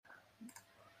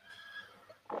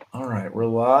All right, we're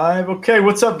live. Okay,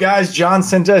 what's up, guys? John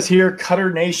Sentes here,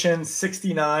 Cutter Nation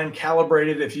 69,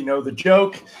 calibrated if you know the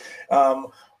joke.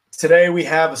 Today we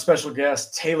have a special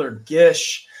guest, Taylor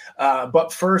Gish.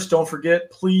 But first, don't forget,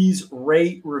 please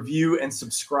rate, review, and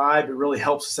subscribe. It really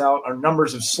helps us out. Our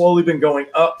numbers have slowly been going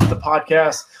up the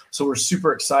podcast, so we're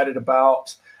super excited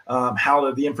about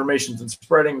how the information's been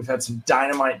spreading. We've had some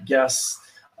dynamite guests.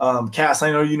 Cass,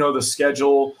 I know you know the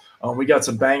schedule. We got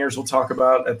some bangers we'll talk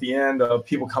about at the end of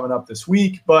people coming up this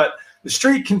week, but the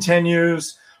streak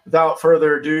continues. Without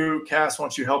further ado, Cass, why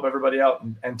don't you help everybody out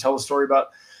and tell the story about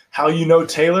how you know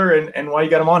Taylor and why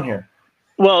you got him on here?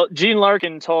 Well, Gene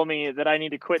Larkin told me that I need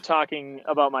to quit talking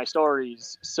about my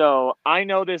stories. So I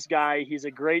know this guy. He's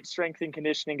a great strength and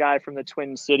conditioning guy from the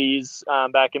Twin Cities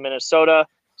back in Minnesota.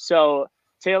 So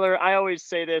Taylor, I always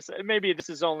say this, maybe this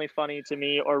is only funny to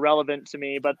me or relevant to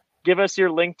me, but give us your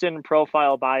LinkedIn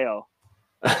profile bio.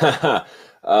 I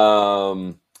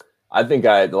think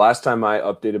the last time I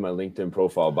updated my LinkedIn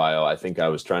profile bio, I think I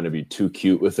was trying to be too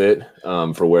cute with it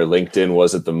for where LinkedIn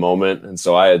was at the moment. And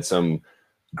so I had some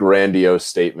grandiose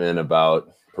statement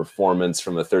about performance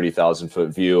from a 30,000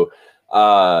 foot view.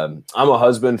 I'm a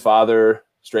husband, father,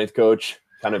 strength coach,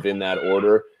 kind of in that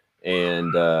order.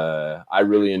 And I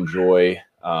really enjoy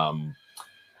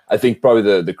I think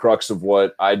probably the crux of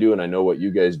what I do, and I know what you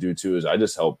guys do too, is I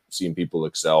just help seeing people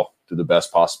excel to the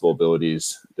best possible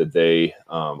abilities that they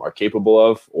are capable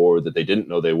of or that they didn't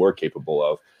know they were capable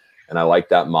of. And I like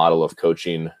that model of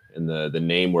coaching and the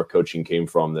name where coaching came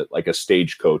from, that like a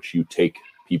stage coach, you take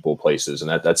people places. And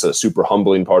that's a super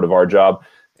humbling part of our job.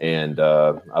 And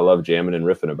I love jamming and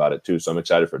riffing about it too. So I'm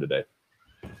excited for today.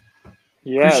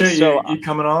 Yeah, appreciate you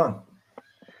coming on.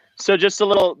 So just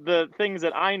the things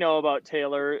that I know about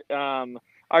Taylor.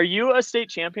 Are you a state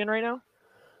champion right now?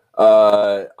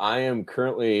 I am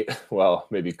currently, well,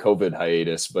 maybe COVID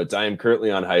hiatus, but I am currently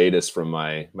on hiatus from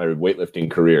my weightlifting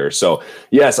career. So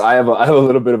yes, I have a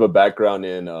little bit of a background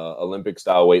in Olympic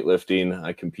style weightlifting.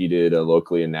 I competed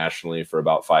locally and nationally for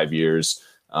about 5 years.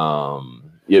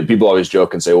 People always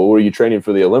joke and say, well, were you training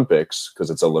for the Olympics? Because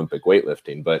it's Olympic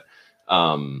weightlifting, but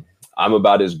I'm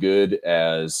about as good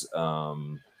as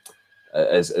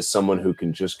someone who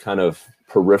can just kind of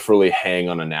peripherally hang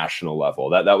on a national level.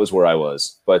 That was where I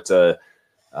was. But so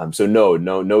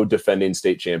no defending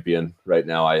state champion right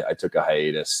now. I took a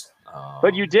hiatus.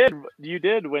 But you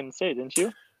did win state, didn't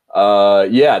you?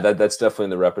 Yeah, that's definitely in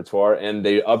the repertoire. And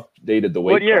they updated the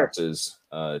weight classes.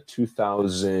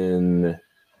 2000.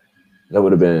 That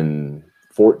would have been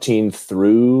 14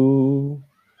 through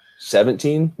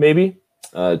 17, maybe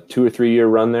 2 or 3 year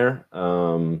run there.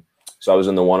 So I was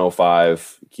in the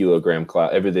 105 kilogram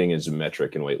class. Everything is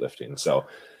metric in weightlifting. So,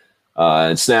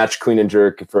 and snatch, clean and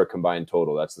jerk for a combined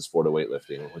total. That's the sport of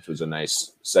weightlifting, which was a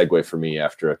nice segue for me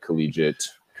after a collegiate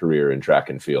career in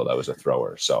track and field. I was a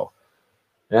thrower. So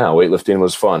yeah, weightlifting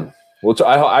was fun. Well,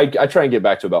 I try and get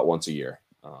back to about once a year,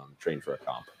 train for a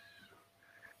comp.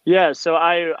 Yeah. So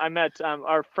I met,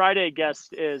 our Friday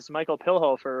guest is Michael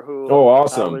Pilhofer, who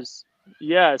awesome.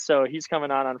 Yeah, so he's coming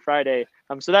on Friday.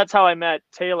 So that's how I met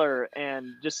Taylor, and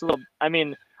just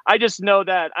I just know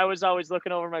that I was always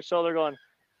looking over my shoulder going,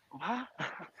 what?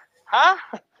 Huh?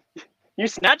 You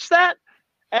snatched that?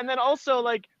 And then also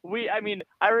I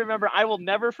remember, I will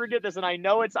never forget this, and I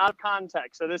know it's out of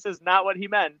context, so this is not what he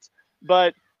meant,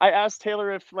 but I asked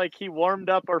Taylor if he warmed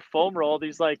up or foam rolled.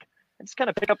 He's like, I just kind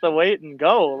of pick up the weight and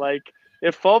go. Like,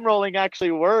 if foam rolling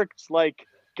actually worked,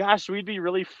 gosh, we'd be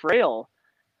really frail.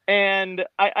 And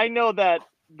I know that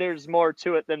there's more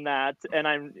to it than that, and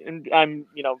I'm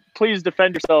please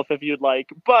defend yourself if you'd like.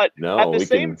 But at the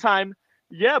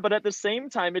same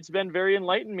time, it's been very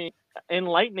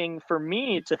enlightening for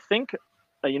me to think,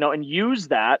 and use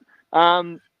that.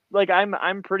 I'm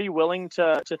pretty willing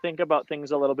to think about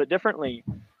things a little bit differently,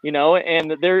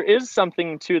 And there is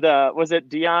something to was it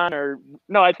Dion or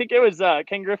no? I think it was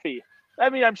Ken Griffey. I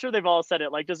mean, I'm sure they've all said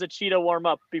it. Like, does a cheetah warm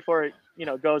up before it,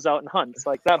 goes out and hunts?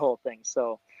 Like that whole thing.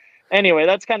 So anyway,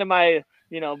 that's kind of my,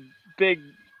 big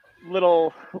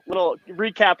little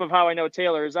recap of how I know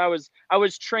Taylor. Is I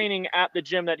was training at the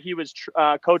gym that he was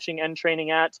coaching and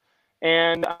training at.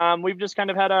 And we've just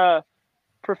kind of had a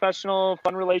professional,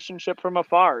 fun relationship from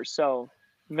afar. So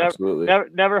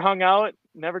never hung out,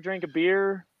 never drank a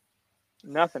beer,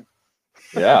 nothing.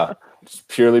 Yeah, it's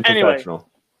purely professional. Anyway,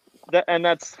 and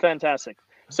that's fantastic.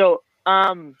 So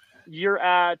you're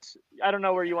at, I don't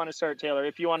know where you want to start, Taylor.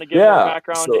 If you want to give more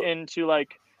background into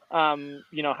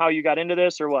how you got into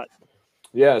this or what.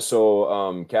 Yeah,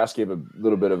 so Cass gave a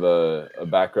little bit of a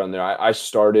background there. I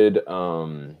started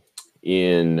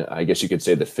in, I guess you could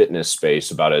say, the fitness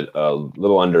space about a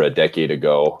little under a decade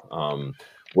ago.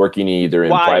 working either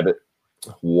in private.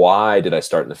 Why did I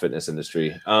start in the fitness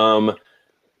industry?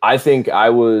 I think I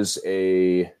was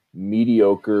a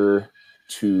mediocre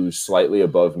to slightly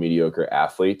above mediocre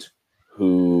athlete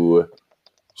who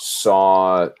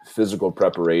saw physical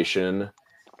preparation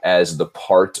as the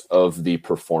part of the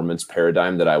performance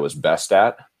paradigm that I was best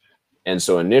at. And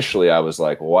so initially I was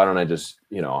like, well, why don't I just,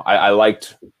 I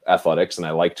liked athletics and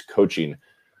I liked coaching,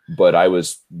 but I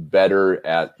was better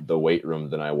at the weight room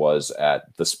than I was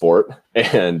at the sport.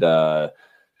 And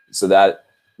so that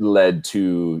led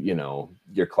to,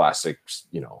 your classic,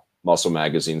 Muscle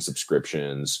Magazine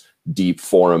subscriptions, deep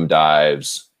forum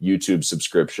dives, YouTube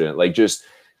subscription, like just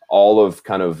all of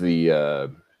kind of the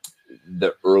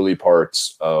early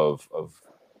parts of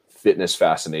fitness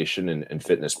fascination and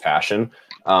fitness passion.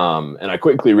 And I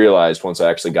quickly realized once I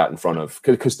actually got in front of,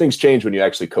 because things change when you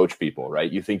actually coach people,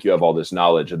 right? You think you have all this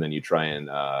knowledge and then you try and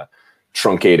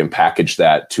truncate and package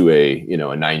that to a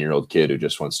 9-year-old kid who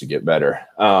just wants to get better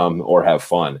or have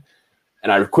fun.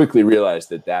 And I quickly realized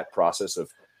that process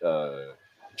of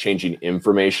changing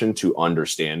information to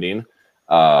understanding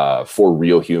for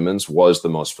real humans was the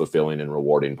most fulfilling and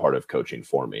rewarding part of coaching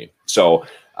for me. So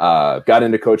got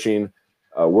into coaching,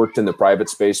 worked in the private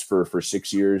space for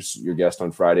 6 years. Your guest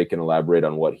on Friday can elaborate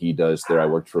on what he does there. I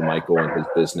worked for Michael and his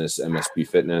business, MSP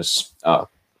Fitness,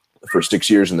 for 6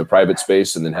 years in the private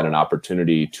space, and then had an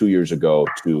opportunity 2 years ago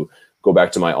to go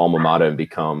back to my alma mater and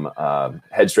become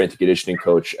head strength and conditioning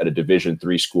coach at a Division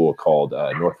III school called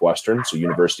Northwestern, so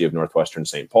University of Northwestern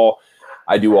St. Paul.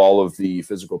 I do all of the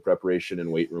physical preparation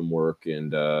and weight room work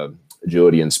and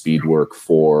agility and speed work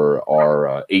for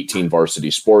our 18 varsity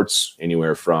sports,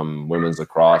 anywhere from women's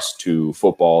lacrosse to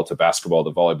football to basketball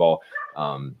to volleyball,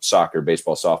 soccer,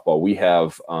 baseball, softball. We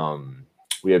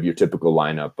have your typical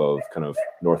lineup of kind of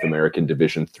North American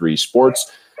Division III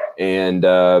sports. And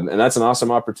that's an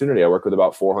awesome opportunity. I work with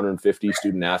about 450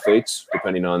 student athletes,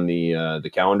 depending on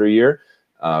the calendar year,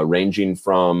 ranging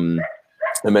from,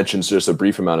 I mentioned just a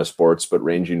brief amount of sports, but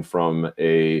ranging from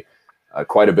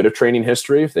quite a bit of training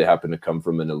history, if they happen to come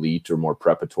from an elite or more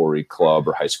preparatory club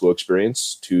or high school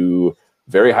experience, to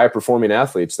very high performing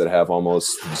athletes that have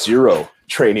almost zero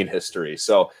training history.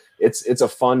 So it's a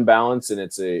fun balance, and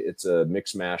it's a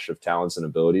mix mash of talents and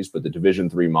abilities. But the Division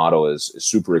III model is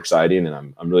super exciting, and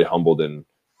I'm really humbled and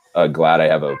glad I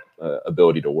have a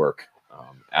ability to work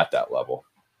at that level.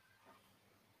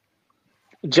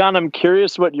 John, I'm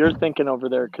curious what you're thinking over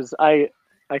there, because I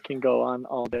can go on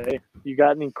all day. You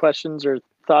got any questions or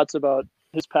thoughts about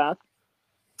his path?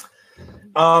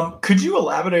 Could you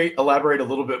elaborate a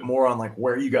little bit more on like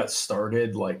where you got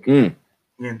started? Like,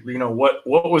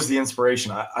 what was the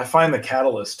inspiration? I find the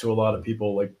catalyst to a lot of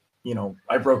people, like,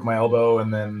 I broke my elbow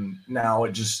and then now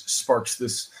it just sparks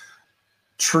this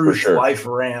truth life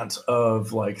rant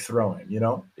of like throwing,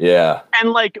 Yeah.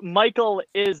 And like Michael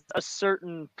is a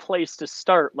certain place to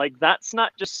start. Like that's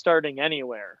not just starting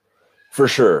anywhere. For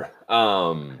sure.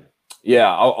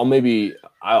 Yeah,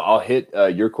 I'll hit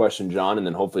your question, John, and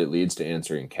then hopefully it leads to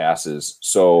answering Cass's.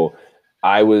 So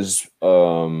I was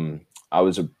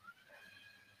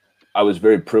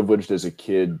very privileged as a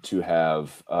kid to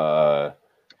have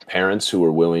parents who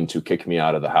were willing to kick me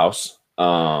out of the house.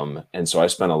 And so I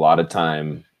spent a lot of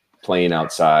time playing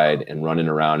outside and running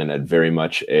around, and had very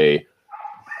much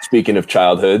speaking of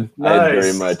childhood, I had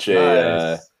very much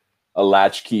a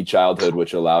latchkey childhood,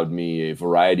 which allowed me a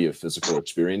variety of physical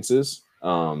experiences.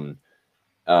 And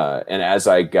as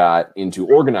I got into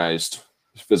organized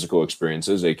physical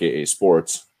experiences, AKA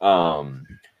sports,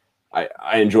 I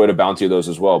enjoyed a bounty of those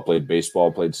as well. Played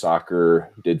baseball, played soccer,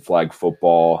 did flag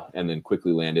football, and then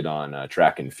quickly landed on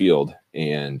track and field.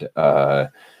 And I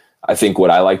think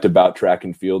what I liked about track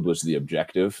and field was the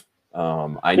objective.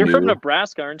 You're from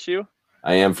Nebraska, aren't you?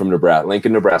 I am from Nebraska,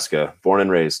 Lincoln, Nebraska, born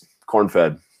and raised,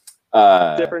 corn-fed.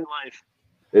 Different life.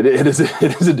 It is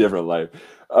a different life.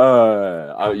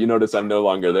 You notice I'm no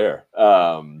longer there.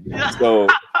 So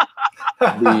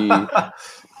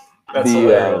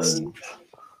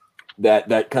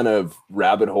that kind of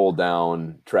rabbit hole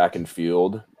down track and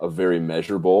field, a very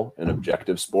measurable and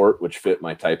objective sport, which fit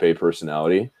my type A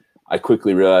personality. I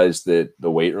quickly realized that the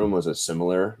weight room was a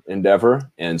similar endeavor.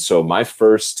 And so my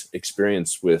first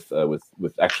experience with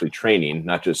actually training,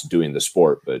 not just doing the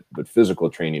sport, but physical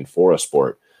training for a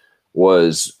sport,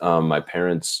 was my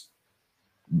parents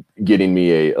getting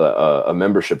me a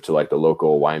membership to like the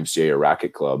local YMCA or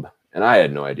racket club. And I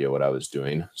had no idea what I was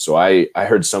doing. So I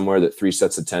heard somewhere that 3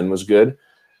 sets of 10 was good.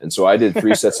 And so I did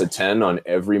 3 sets of 10 on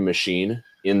every machine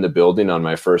in the building on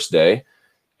my first day.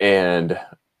 And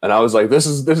I was like, this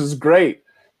is great.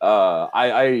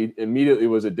 I immediately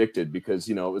was addicted because,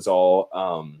 it was all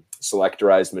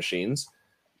selectorized machines.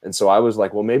 And so I was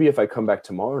like, well, maybe if I come back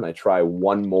tomorrow and I try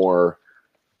one more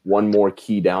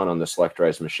key down on the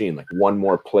selectorized machine, like one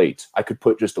more plate, I could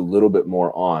put just a little bit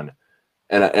more on.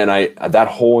 And I that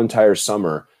whole entire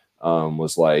summer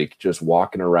was like just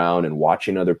walking around and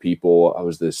watching other people. I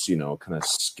was this, kind of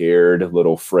scared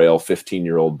little frail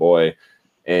 15-year-old boy.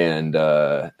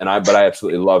 But I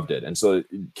absolutely loved it. And so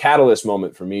catalyst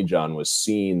moment for me, John, was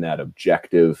seeing that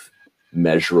objective,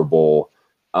 measurable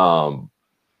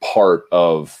part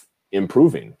of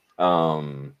improving,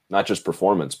 not just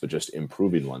performance, but just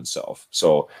improving oneself.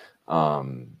 So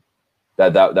that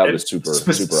was super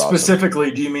awesome. Specifically,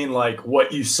 do you mean like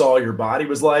what you saw your body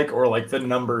was like, or like the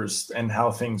numbers and how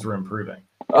things were improving?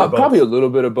 Probably a little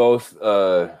bit of both.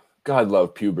 God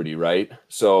love puberty, right?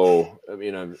 So, I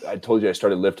mean, I told you I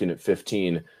started lifting at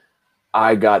 15.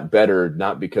 I got better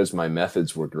not because my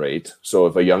methods were great. So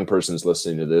if a young person's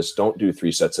listening to this, don't do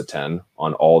 3 sets of 10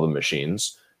 on all the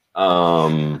machines.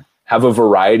 Have a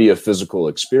variety of physical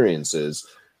experiences.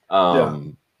 But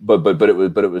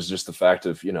it was just the fact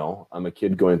of, I'm a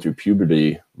kid going through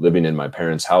puberty, living in my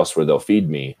parents' house where they'll feed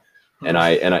me. And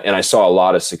I saw a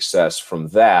lot of success from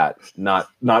that,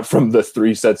 not from the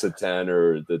 3 sets of 10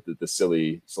 or the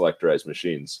silly selectorized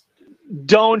machines.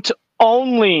 Don't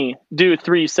only do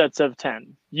 3 sets of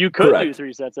 10. You could do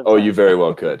 3 sets of 10. Oh, you very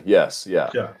well could. Yes.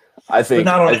 Yeah. I think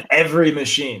but not on every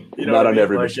machine. Not on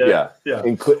every machine. Yeah.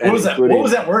 What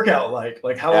was that workout like?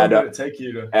 Like how long did it take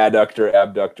you to adductor,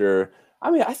 abductor? I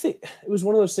mean, I think it was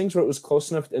one of those things where it was close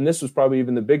enough, and this was probably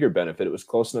even the bigger benefit. It was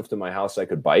close enough to my house I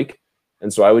could bike.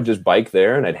 And so I would just bike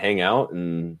there and I'd hang out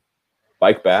and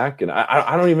bike back. And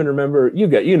I don't even remember, you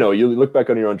look back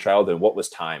on your own childhood, what was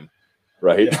time,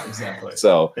 right? Yeah, exactly.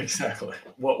 Exactly.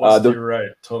 What was you're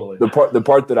right. Totally. The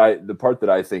part that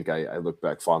I think I look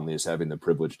back fondly is having the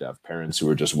privilege to have parents who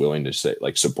were just willing to say,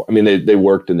 like, support. I mean, they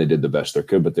worked and they did the best they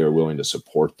could, but they were willing to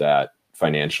support that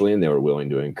financially. And they were willing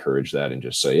to encourage that and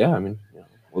just say, yeah, I mean,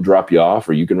 we'll drop you off,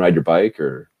 or you can ride your bike,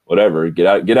 or whatever, get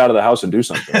out of the house and do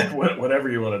something. Whatever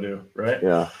you want to do, right?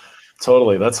 Yeah,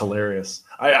 totally. That's hilarious.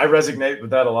 I resonate with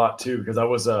that a lot too, because I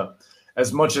was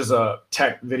as much as a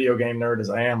tech video game nerd as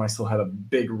I am, I still had a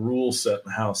big rule set in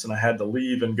the house, and I had to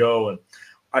leave and go. And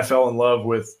I fell in love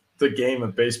with the game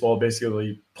of baseball,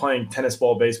 basically playing tennis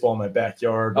ball baseball in my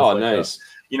backyard. Oh, nice.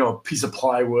 A piece of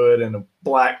plywood and a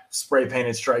black spray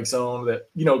painted strike zone that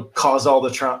caused all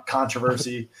the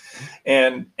controversy,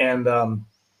 and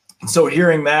so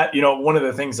hearing that, one of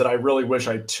the things that I really wish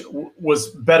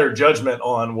was better judgment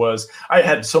on was I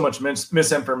had so much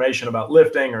misinformation about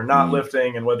lifting or not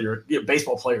lifting, and whether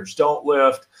baseball players don't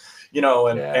lift,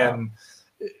 and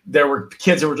there were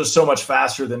kids that were just so much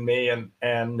faster than me, and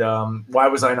why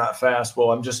was I not fast?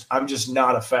 Well, I'm just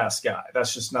not a fast guy.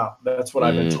 That's what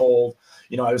I've been told.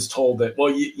 I was told that, well,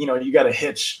 you got to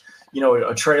hitch,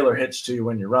 a trailer hitch to you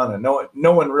when you're running.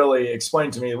 No one really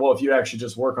explained to me, well, if you actually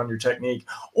just work on your technique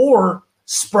or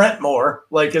sprint more,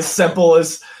 like as simple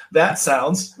as that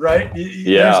sounds, right?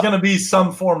 There's going to be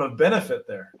some form of benefit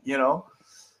there,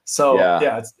 So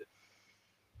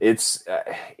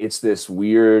it's this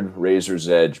weird razor's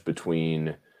edge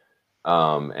between,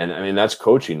 and I mean, that's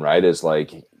coaching, right? Is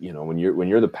like, when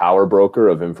you're the power broker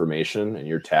of information and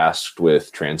you're tasked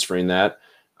with transferring that,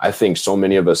 I think so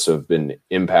many of us have been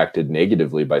impacted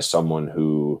negatively by someone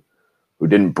who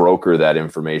didn't broker that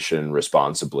information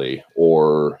responsibly,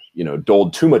 or,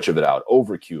 doled too much of it out,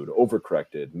 overcued,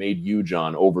 overcorrected, made you,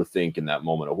 John, overthink in that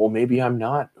moment of, well, maybe I'm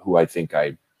not who I think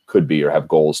I could be or have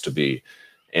goals to be.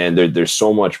 And there's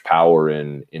so much power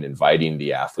in inviting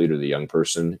the athlete or the young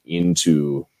person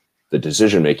into the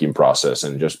decision-making process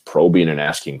and just probing and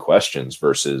asking questions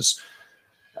versus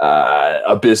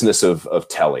a business of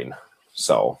telling.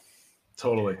 So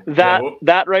totally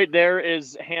that right there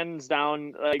is hands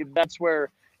down, like, that's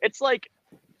where it's like,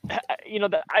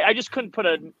 I just couldn't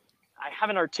I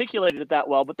haven't articulated it that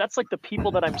well, but that's like the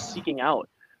people that I'm seeking out,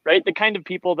 right? The kind of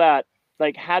people that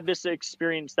like had this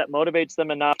experience that motivates them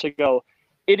enough to go,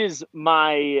 I don't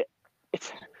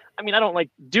like,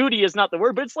 duty is not the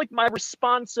word, but it's like my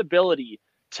responsibility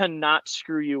to not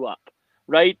screw you up.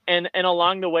 Right. And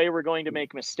along the way, we're going to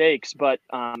make mistakes, but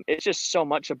it's just so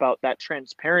much about that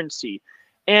transparency.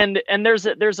 And there's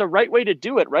a right way to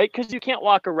do it. Right. Because you can't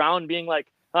walk around being like,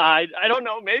 I don't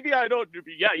know. Maybe I don't.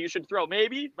 Yeah, you should throw.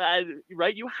 Maybe.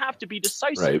 Right. You have to be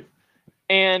decisive. Right.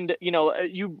 And,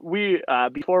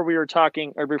 before we were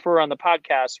talking, or before on the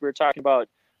podcast, we were talking about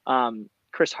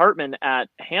Chris Hartman at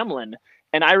Hamlin.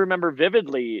 And I remember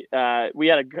vividly,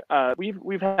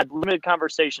 we've had limited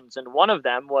conversations, and one of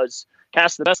them was,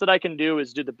 Cass, the best that I can do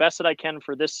is do the best that I can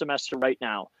for this semester right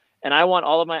now. And I want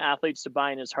all of my athletes to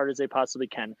buy in as hard as they possibly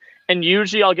can. And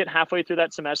usually I'll get halfway through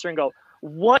that semester and go,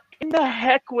 what in the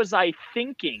heck was I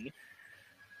thinking?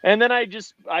 And then I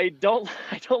don't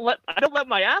let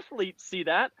my athletes see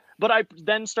that, but I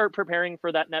then start preparing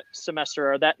for that next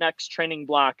semester or that next training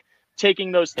block,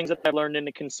 taking those things that I learned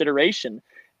into consideration.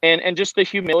 And just the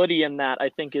humility in that, I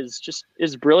think,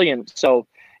 is brilliant. So,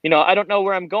 I don't know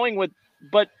where I'm going with,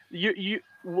 but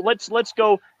let's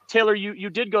go. Taylor, you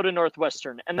did go to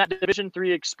Northwestern, and that Division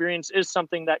III experience is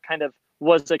something that kind of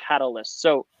was a catalyst.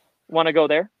 So, want to go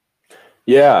there?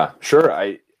 Yeah, sure.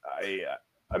 I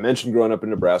mentioned growing up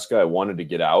in Nebraska, I wanted to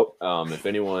get out. If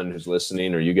anyone who's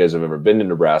listening or you guys have ever been to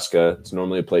Nebraska, it's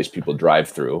normally a place people drive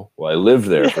through. Well, I lived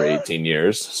there for 18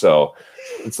 years, so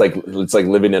it's like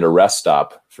living at a rest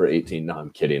stop for 18. No, I'm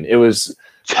kidding. I loved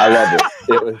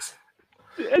it.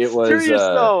 It was serious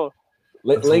though.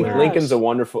 Lincoln's a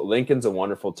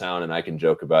wonderful town, and I can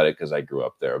joke about it because I grew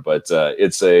up there. But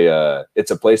it's a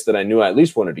place that I knew I at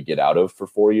least wanted to get out of for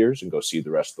 4 years and go see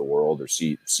the rest of the world or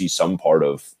see some part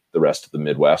of the rest of the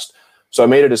Midwest. So I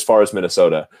made it as far as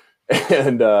Minnesota,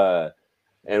 and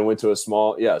went to a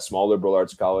small liberal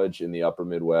arts college in the upper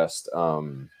Midwest.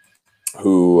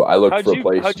 Who I looked for a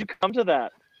place. How'd you come to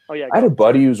that? Oh yeah, I had a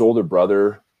buddy whose older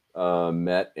brother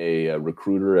met a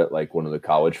recruiter at like one of the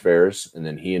college fairs, and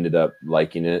then he ended up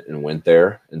liking it and went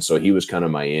there, and so he was kind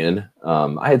of my in.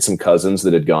 I had some cousins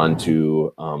that had gone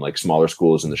to like smaller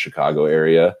schools in the Chicago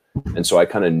area, and so I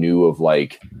kind of knew of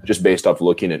like just based off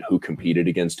looking at who competed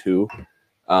against who.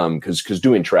 Because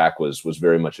doing track was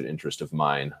very much an interest of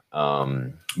mine.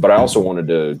 But I also wanted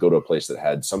to go to a place that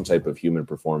had some type of human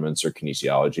performance or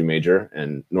kinesiology major,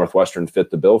 and Northwestern fit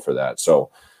the bill for that.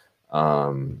 So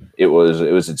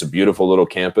it's a beautiful little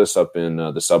campus up in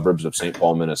the suburbs of St.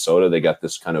 Paul, Minnesota. They got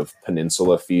this kind of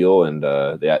peninsula feel, and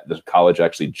the college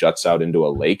actually juts out into a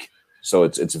lake. So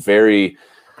it's very,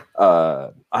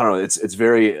 I don't know, it's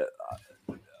very,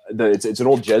 it's an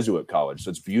old Jesuit college, so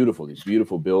it's beautiful, these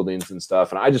beautiful buildings and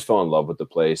stuff. And I just fell in love with the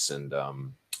place. And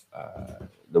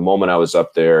the moment I was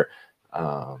up there,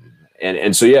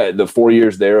 and so, yeah, the 4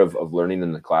 years there of learning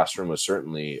in the classroom was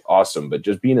certainly awesome. But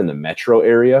just being in the metro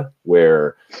area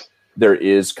where there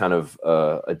is kind of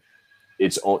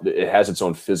it has its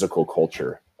own physical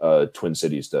culture. Twin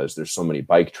Cities does. There's so many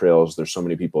bike trails. There's so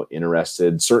many people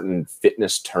interested. Certain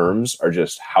fitness terms are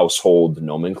just household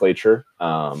nomenclature.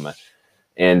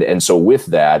 And so with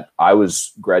that, I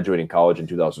was graduating college in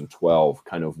 2012,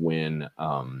 kind of when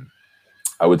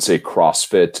I would say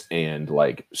CrossFit and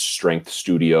like strength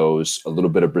studios, a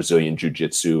little bit of Brazilian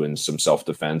jiu-jitsu and some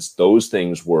self-defense. Those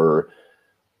things were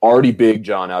already big,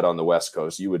 John, out on the West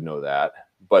Coast. You would know that.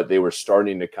 But they were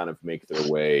starting to kind of make their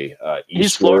way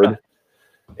eastward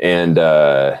and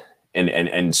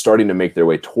starting to make their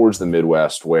way towards the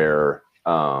Midwest where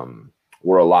a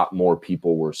lot more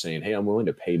people were saying, hey, I'm willing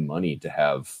to pay money to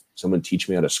have someone teach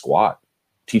me how to squat,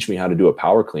 teach me how to do a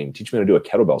power clean, teach me how to do a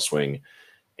kettlebell swing.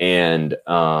 And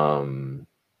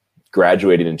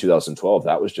graduating in 2012,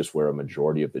 that was just where a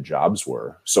majority of the jobs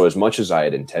were. So as much as I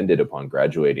had intended upon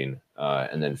graduating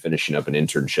and then finishing up an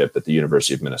internship at the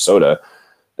University of Minnesota,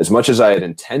 as much as I had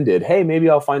intended, hey, maybe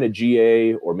I'll find a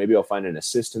GA or maybe I'll find an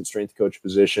assistant strength coach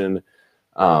position,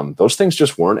 those things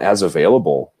just weren't as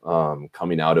available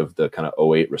coming out of the kind of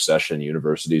 2008 recession.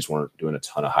 Universities weren't doing a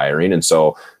ton of hiring. And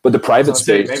so, but the private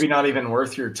space, maybe not even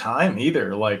worth your time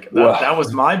either. Like that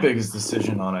was my biggest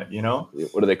decision on it, you know?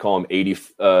 What do they call them?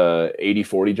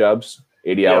 80-40 jobs,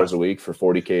 80 hours a week for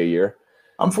 $40K a year.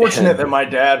 I'm fortunate that my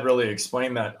dad really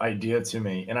explained that idea to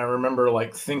me. And I remember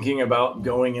like thinking about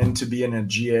going into being a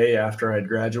GA after I'd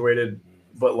graduated.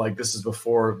 But like, this is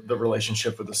before the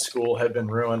relationship with the school had been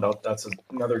ruined. That's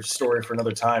another story for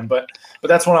another time. But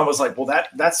that's when I was like, well,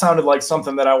 that sounded like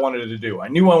something that I wanted to do. I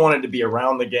knew I wanted to be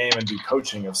around the game and do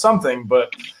coaching of something,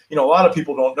 but a lot of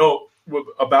people don't know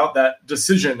about that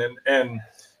decision. And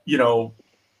did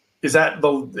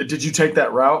you take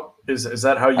that route? Is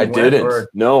that how you went? Didn't. Or?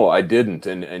 No, I didn't.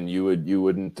 And you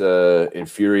wouldn't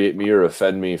infuriate me or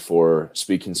offend me for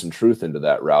speaking some truth into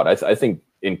that route. I think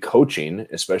in coaching,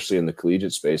 especially in the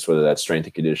collegiate space, whether that's strength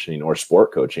and conditioning or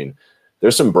sport coaching,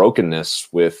 there's some brokenness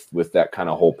with that kind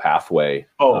of whole pathway.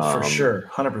 Oh, for sure.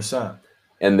 100%.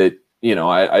 And that,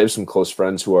 I have some close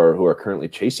friends who are currently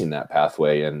chasing that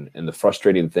pathway. And the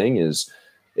frustrating thing is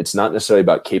it's not necessarily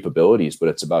about capabilities, but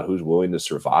it's about who's willing to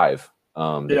survive.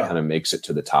 That kind of makes it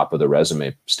to the top of the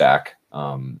resume stack.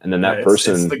 And then that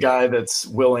it's the guy that's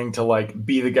willing to like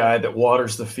be the guy that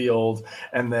waters the field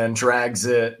and then drags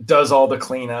it, does all the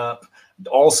cleanup,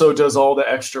 also does all the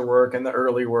extra work and the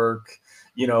early work,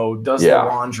 does the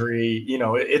laundry.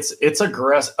 It's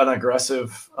an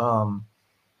aggressive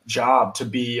job to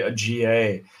be a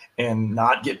GA and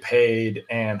not get paid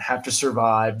and have to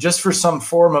survive just for some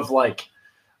form of like,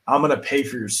 I'm going to pay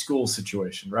for your school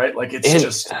situation, right? Like it's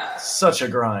just such a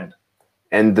grind.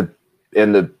 And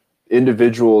the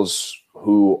individuals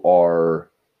who are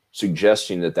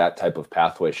suggesting that type of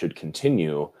pathway should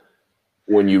continue,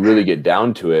 when you really get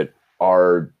down to it,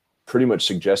 are pretty much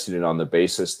suggesting it on the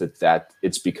basis that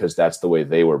it's because that's the way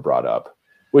they were brought up,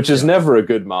 which is never a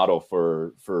good model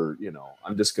for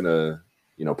I'm just gonna,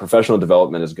 professional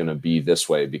development is gonna be this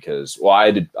way because, well, I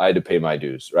had to pay my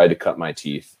dues, or I had to cut my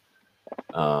teeth,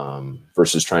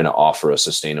 versus trying to offer a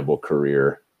sustainable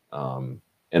career and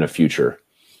a future.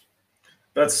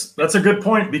 That's a good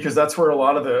point, because that's where a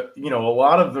lot of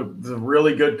the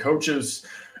really good coaches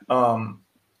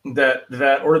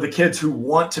that or the kids who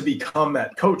want to become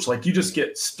that coach, like you just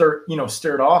get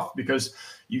stirred off because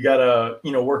you gotta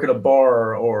work at a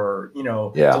bar or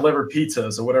deliver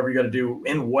pizzas or whatever you got to do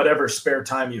in whatever spare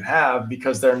time you have,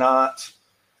 because they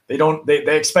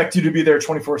expect you to be there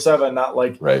 24/7, not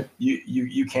like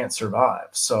you can't survive.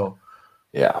 So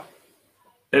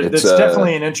it's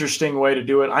definitely an interesting way to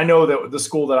do it. I know that the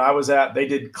school that I was at, they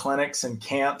did clinics and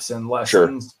camps and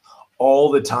lessons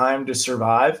all the time to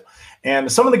survive.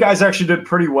 And some of the guys actually did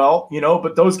pretty well,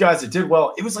 but those guys that did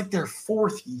well, it was like their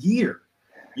fourth year,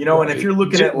 and if you're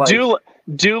looking at like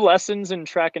do lessons in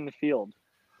track and field.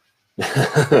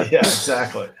 Yeah,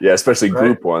 exactly. Yeah. Especially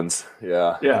group ones.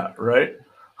 Yeah. Yeah. Right.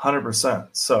 100%.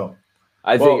 So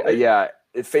I think,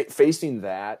 facing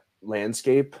that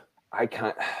landscape,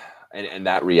 and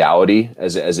that reality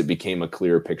as it became a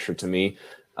clearer picture to me,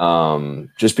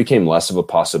 just became less of a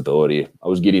possibility. I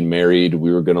was getting married.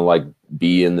 We were going to like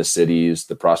be in the cities.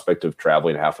 The prospect of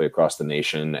traveling halfway across the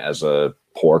nation as a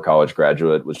poor college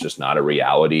graduate was just not a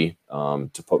reality,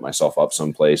 to put myself up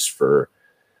someplace for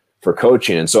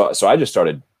coaching. And so I just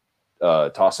started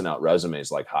tossing out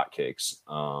resumes like hotcakes.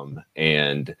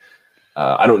 And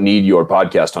I don't need your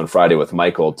podcast on Friday with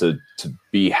Michael to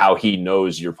be how he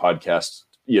knows your podcast,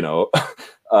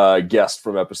 guest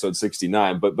from episode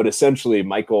 69. But essentially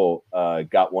Michael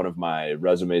got one of my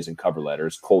resumes and cover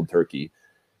letters, cold turkey,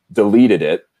 deleted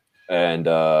it. And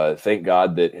thank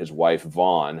God that his wife,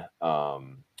 Vaughn,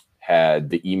 had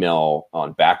the email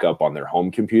on backup on their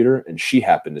home computer, and she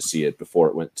happened to see it before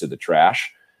it went to the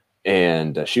trash.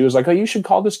 And she was like, "Oh, you should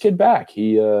call this kid back.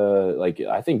 He,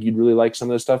 I think you'd really like some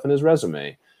of the stuff in his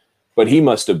resume." But he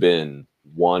must have been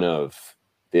one of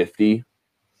 50,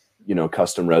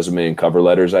 custom resume and cover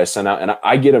letters I sent out. And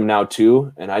I get them now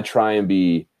too. And I try and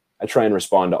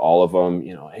respond to all of them,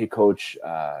 "Hey coach,"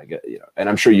 and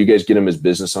I'm sure you guys get them as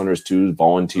business owners too,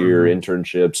 volunteer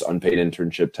internships, unpaid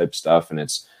internship type stuff. And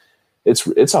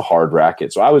it's a hard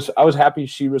racket. So I was happy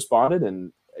she responded,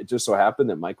 and it just so happened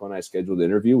that Michael and I scheduled the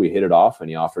interview. We hit it off, and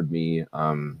he offered me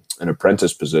an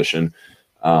apprentice position.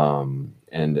 And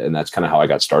that's kind of how I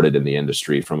got started in the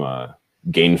industry from a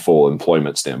gainful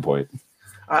employment standpoint.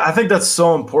 I think that's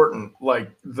so important. Like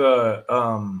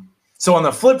so on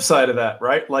the flip side of that,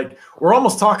 right? Like we're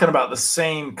almost talking about the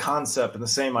same concept and the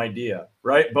same idea,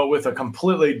 right? But with a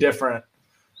completely different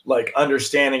like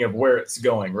understanding of where it's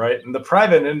going, right? And the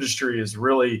private industry is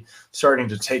really starting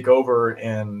to take over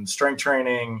in strength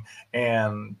training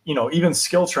and, even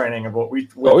skill training of what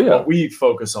we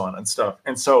focus on and stuff.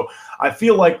 And so I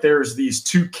feel like there's these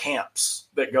two camps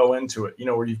that go into it,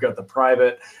 where you've got the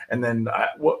private and then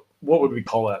what would we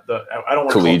call that? I don't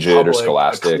want collegiate to call it public, or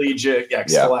scholastic. Collegiate,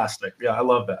 scholastic. Yeah, I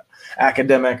love that.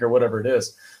 Academic or whatever it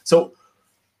is. So,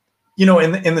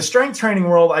 in the strength training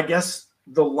world, I guess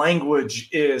the language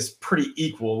is pretty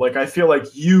equal. Like I feel like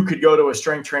you could go to a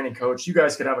strength training coach, you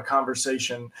guys could have a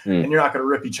conversation and you're not going to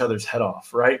rip each other's head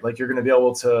off, right? Like you're going to be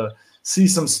able to see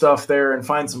some stuff there and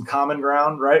find some common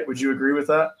ground, right? Would you agree with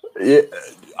that? Yeah,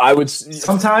 I would.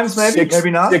 Sometimes maybe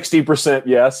not. 60%.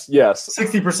 Yes.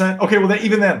 60%. Okay. Well,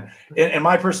 even then, in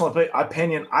my personal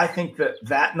opinion, I think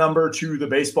that number to the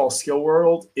baseball skill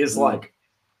world is like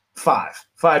 5%.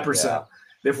 Yeah.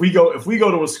 If we go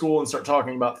to a school and start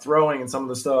talking about throwing and some of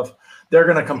the stuff, they're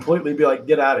going to completely be like,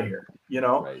 "Get out of here,"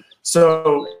 Right.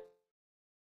 So,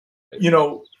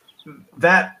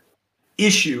 that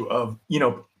issue of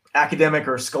academic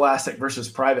or scholastic versus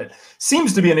private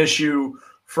seems to be an issue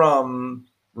from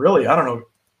really, I don't know,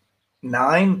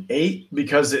 9, 8,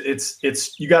 because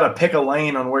it's you got to pick a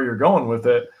lane on where you're going with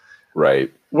it.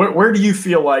 Right. Where do you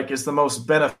feel like is the most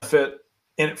benefit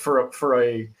in it for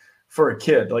for a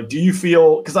kid? Like, do you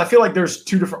feel, because I feel like there's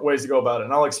two different ways to go about it,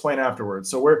 and I'll explain afterwards.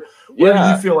 So where do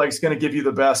you feel like is going to give you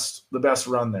the best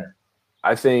run there?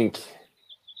 I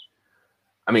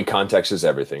mean, context is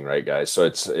everything, right, guys? So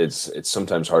it's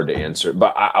sometimes hard to answer,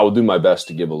 but I will do my best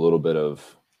to give a little bit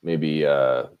of maybe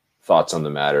thoughts on the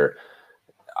matter.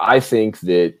 I think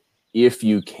that if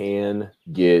you can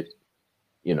get,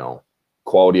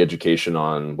 quality education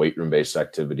on weight room based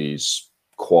activities,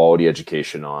 quality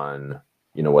education on,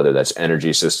 whether that's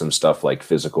energy system stuff like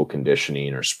physical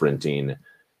conditioning or sprinting,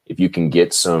 if you can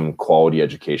get some quality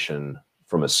education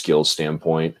from a skills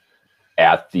standpoint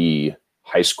at the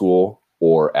high school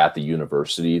or at the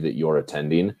university that you're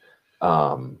attending,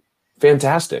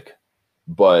 fantastic.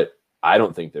 But I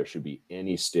don't think there should be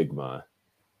any stigma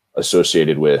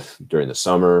associated with during the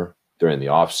summer, during the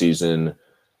off season,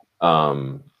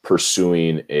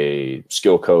 pursuing a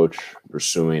skill coach,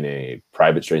 pursuing a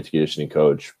private strength and conditioning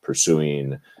coach,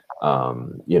 pursuing,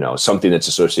 something that's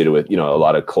associated with, a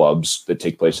lot of clubs that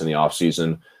take place in the off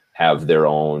season have their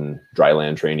own dry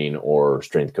land training or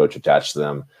strength coach attached to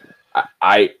them.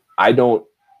 I don't,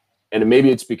 and maybe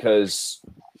it's because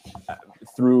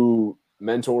through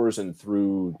mentors and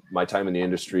through my time in the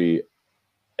industry,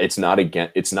 it's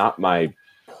not my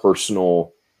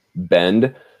personal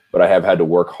bend, but I have had to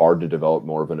work hard to develop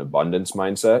more of an abundance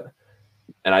mindset.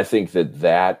 And I think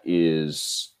that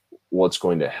is what's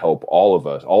going to help all of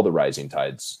us, all the rising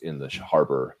tides in the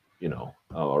harbor,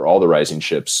 or all the rising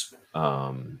ships.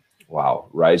 Wow.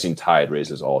 Rising tide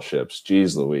raises all ships.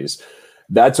 Jeez Louise.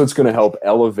 That's what's going to help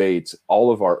elevate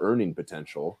all of our earning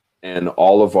potential and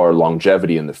all of our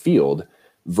longevity in the field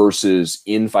versus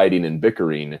infighting and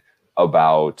bickering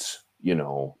about,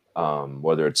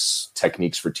 whether it's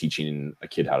techniques for teaching a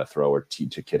kid how to throw or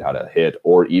teach a kid how to hit,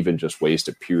 or even just ways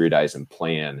to periodize and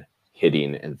plan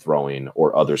hitting and throwing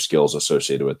or other skills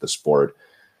associated with the sport.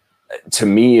 To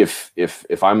me,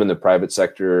 if I'm in the private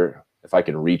sector, if I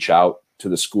can reach out to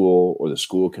the school or the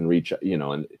school can reach,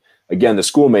 and again, the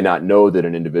school may not know that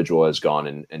an individual has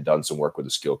gone and done some work with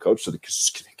a skill coach. So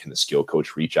can the skill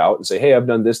coach reach out and say, hey, I've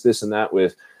done this and that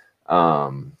with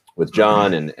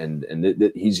John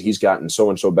and he's gotten so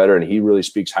and so better. And he really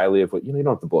speaks highly of what, you don't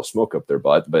have to blow smoke up their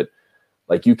butt, but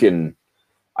like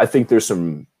I think there's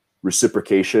some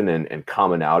reciprocation and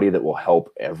commonality that will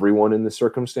help everyone in the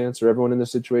circumstance or everyone in the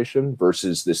situation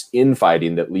versus this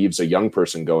infighting that leaves a young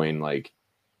person going like,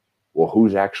 well,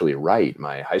 who's actually right?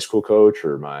 My high school coach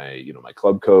or my my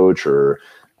club coach or,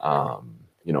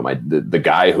 the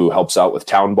guy who helps out with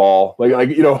town ball,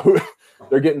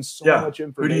 they're getting so much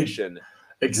information.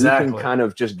 Exactly. We can kind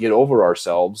of just get over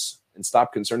ourselves and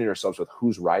stop concerning ourselves with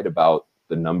who's right about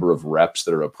the number of reps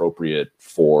that are appropriate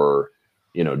for,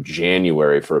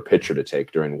 January for a pitcher to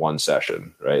take during one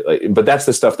session. Right. But that's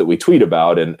the stuff that we tweet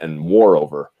about and war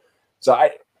over. So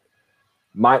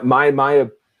my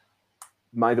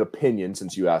opinion,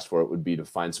 since you asked for it, would be to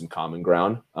find some common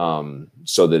ground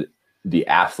so that the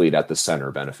athlete at the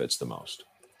center benefits the most.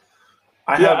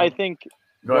 I think.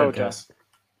 Go ahead, Cass.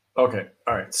 Okay.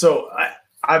 All right. So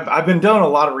I've been doing a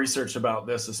lot of research about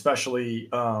this, especially,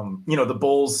 the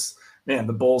Bulls,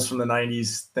 the Bulls from the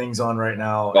 90s thing's on right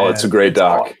now. Oh, it's a great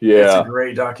doc. Yeah. It's a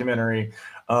great documentary.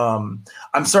 I'm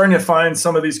starting to find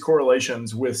some of these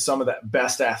correlations with some of the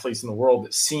best athletes in the world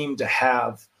that seem to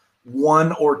have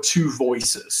one or two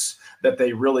voices that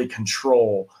they really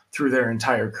control through their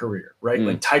entire career, right?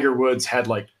 Like Tiger Woods had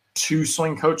like 2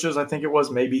 swing coaches, I think it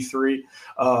was, maybe 3.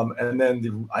 And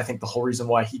then I think the whole reason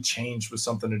why he changed was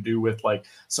something to do with like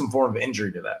some form of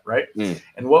injury to that, right?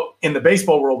 And what in the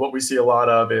baseball world, what we see a lot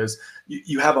of is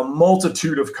you have a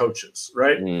multitude of coaches,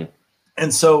 right?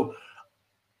 And so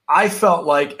I felt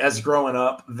like as growing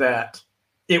up that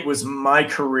it was my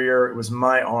career, it was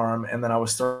my arm, and then I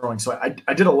was throwing. So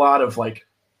I did a lot of like,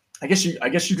 I guess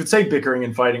you could say bickering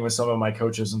and fighting with some of my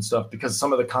coaches and stuff because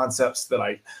some of the concepts that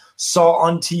I saw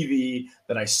on TV,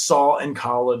 that I saw in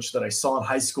college, that I saw in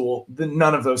high school,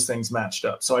 none of those things matched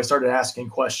up. So I started asking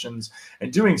questions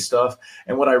and doing stuff.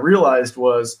 And what I realized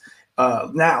was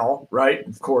now, right,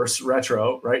 of course,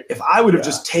 retro, right, if I would have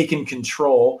just taken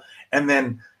control and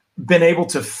then been able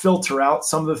to filter out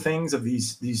some of the things of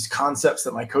these concepts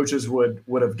that my coaches would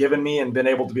have given me and been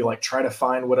able to be like, try to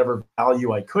find whatever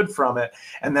value I could from it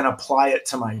and then apply it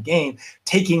to my game,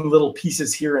 taking little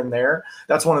pieces here and there.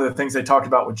 That's one of the things they talked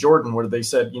about with Jordan, where they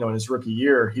said, in his rookie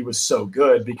year, he was so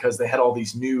good because they had all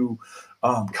these new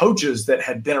coaches that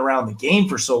had been around the game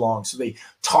for so long. So they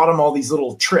taught him all these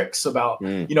little tricks about,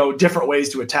 different ways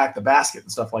to attack the basket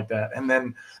and stuff like that. And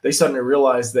then they suddenly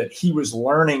realized that he was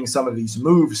learning some of these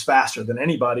moves faster than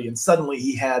anybody. And suddenly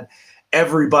he had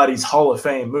everybody's Hall of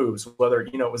Fame moves, whether,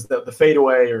 you know, it was the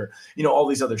fadeaway or, you know, all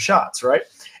these other shots, right?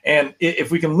 And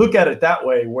if we can look at it that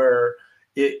way, where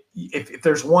if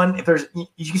there's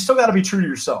you still got to be true to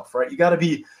yourself, right? You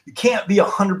can't be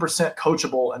 100%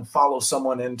 coachable and follow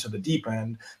someone into the deep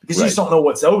end, because you just don't know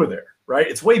what's over there, right?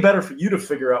 It's way better for you to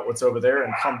figure out what's over there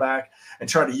and come back and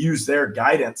try to use their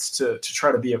guidance to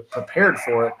try to be prepared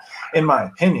for it, in my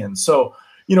opinion. So,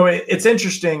 you know, it's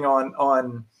interesting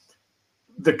on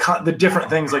the different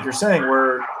things, like you're saying,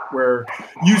 where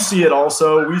you see it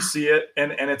also, we see it,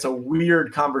 and it's a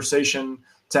weird conversation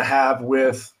to have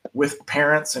with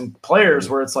parents and players,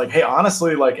 where it's like, hey,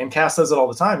 honestly, like, and Cass says it all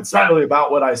the time, it's not really about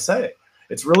what I say.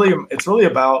 It's really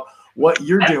about what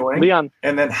you're doing, Leon.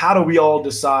 And then how do we all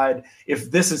decide if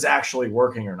this is actually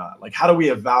working or not? Like, how do we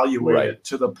evaluate it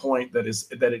to the point that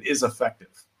it is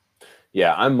effective?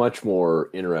 Yeah, I'm much more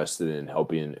interested in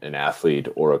helping an athlete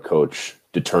or a coach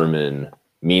determine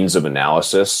means of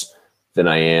analysis than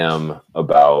I am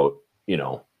about, you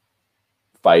know,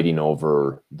 fighting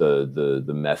over the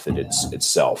method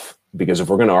itself. Because if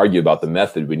we're going to argue about the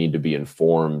method, we need to be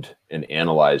informed and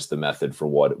analyze the method for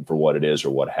what it is or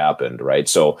what happened, right?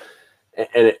 So,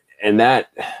 and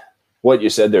that, what you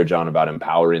said there, John, about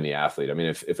empowering the athlete. I mean,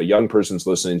 if a young person's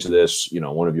listening to this, you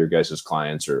know, one of your guys'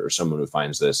 clients or someone who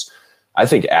finds this, I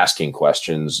think asking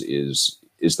questions is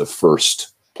the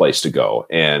first place to go.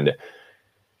 And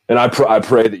I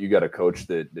pray that you got a coach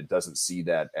that doesn't see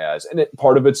that as, and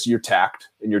part of it's your tact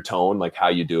and your tone, like how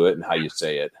you do it and how you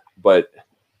say it. But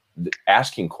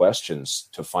asking questions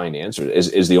to find answers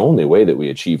is the only way that we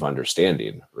achieve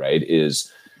understanding, right?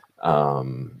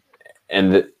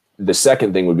 And the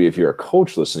second thing would be, if you're a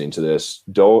coach listening to this,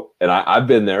 I've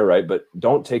been there, right? But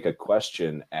don't take a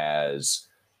question as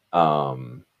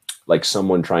like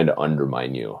someone trying to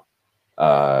undermine you.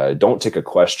 Don't take a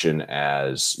question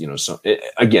as, you know,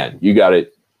 again, you got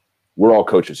it. We're all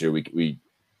coaches here. We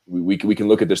can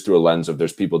look at this through a lens of,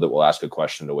 there's people that will ask a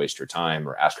question to waste your time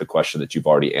or ask a question that you've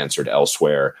already answered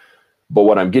elsewhere. But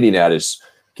what I'm getting at is,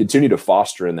 continue to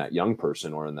foster in that young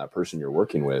person or in that person you're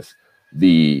working with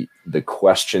the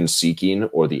question seeking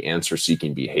or the answer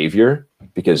seeking behavior,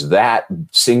 because that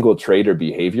single trait or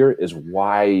behavior is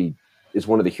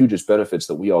one of the hugest benefits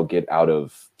that we all get out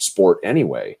of sport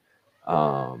anyway.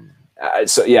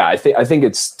 So yeah, I think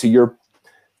it's, to your,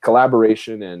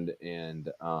 collaboration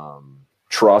and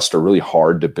trust are really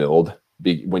hard to build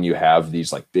when you have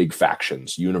these like big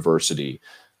factions, university,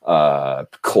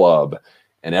 club,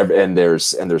 and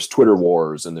there's Twitter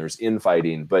wars and there's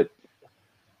infighting. But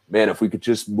man, if we could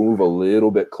just move a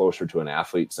little bit closer to an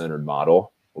athlete-centered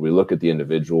model, where we look at the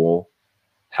individual,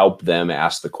 help them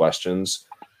ask the questions,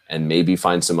 and maybe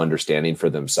find some understanding for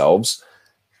themselves,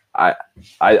 I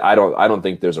don't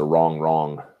think there's a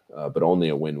wrong, but only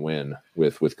a win-win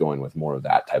with going with more of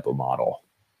that type of model.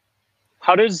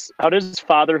 How does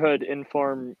fatherhood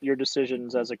inform your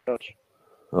decisions as a coach?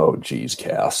 Oh, geez,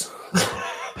 Cass.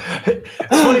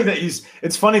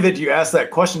 It's funny that you asked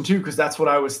that question too, because that's what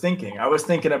I was thinking. I was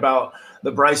thinking about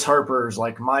the Bryce Harpers,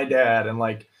 like my dad, and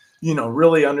like, you know,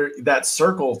 really under that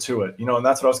circle to it, you know, and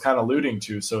that's what I was kind of alluding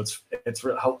to. So it's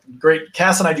great.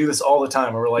 Cass and I do this all the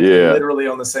time, where we're like literally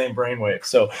on the same brainwave.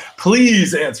 So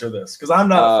please answer this, because I'm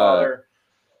not a father.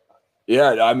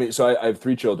 Yeah, I mean, so I have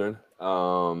 3 children.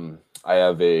 I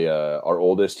have our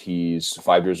oldest, he's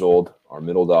 5 years old. Our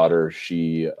middle daughter,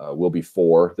 she will be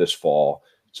 4 this fall.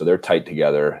 So they're tight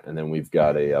together. And then we've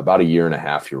got about a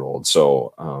 1.5-year-old.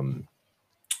 So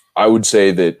I would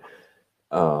say that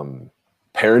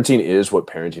parenting is what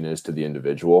parenting is to the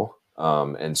individual.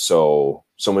 And so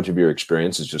much of your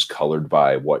experience is just colored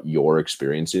by what your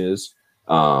experience is.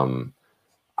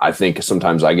 I think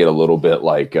sometimes I get a little bit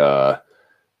like a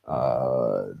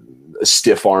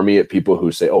stiff army at people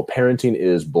who say, oh, parenting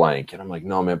is blank. And I'm like,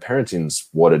 no, man, parenting's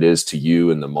what it is to you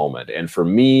in the moment. And for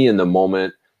me in the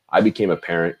moment, I became a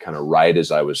parent kind of right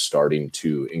as I was starting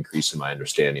to increase in my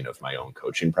understanding of my own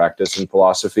coaching practice and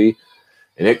philosophy.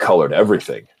 And it colored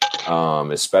everything,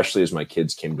 especially as my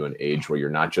kids came to an age where you're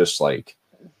not just like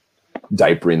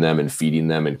diapering them and feeding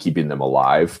them and keeping them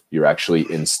alive. You're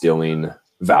actually instilling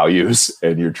values,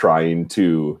 and you're trying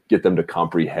to get them to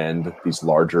comprehend these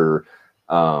larger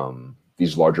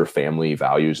family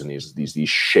values and these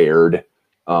shared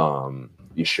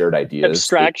ideas,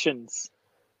 abstractions.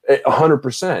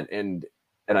 100%. And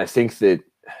I think that,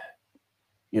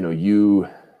 you know,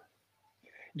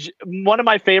 one of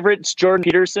my favorites, Jordan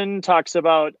Peterson, talks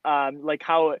about like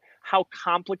how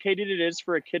complicated it is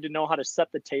for a kid to know how to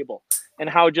set the table, and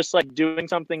how just like doing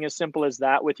something as simple as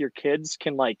that with your kids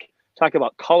can like talk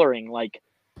about coloring. Like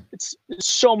it's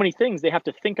so many things they have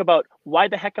to think about. Why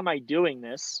the heck am I doing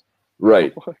this?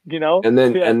 Right. You know, And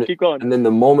then, keep going. and then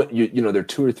the moment they're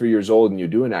 2 or 3 years old and you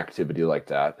do an activity like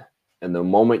that, and the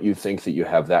moment you think that you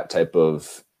have that type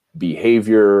of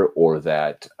behavior or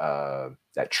that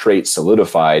trait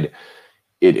solidified,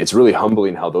 it's really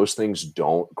humbling how those things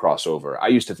don't cross over. I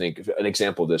used to think, an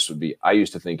example of this would be, I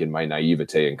used to think in my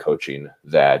naivete in coaching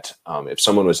that if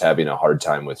someone was having a hard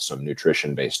time with some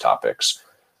nutrition-based topics,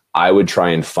 I would try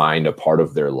and find a part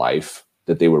of their life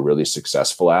that they were really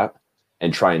successful at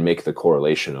and try and make the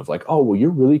correlation of like, oh, well, you're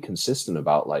really consistent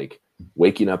about like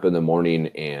waking up in the morning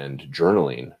and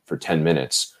journaling for 10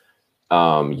 minutes.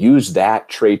 Use that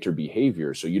trait or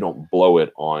behavior so you don't blow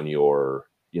it on your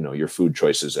food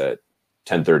choices at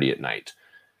 10:30 at night.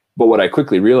 But what I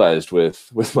quickly realized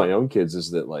with my own kids is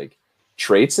that like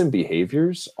traits and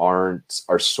behaviors are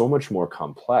so much more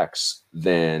complex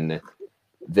than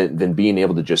being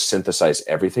able to just synthesize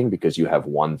everything because you have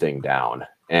one thing down.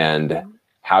 And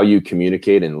how you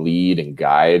communicate and lead and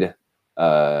guide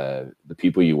the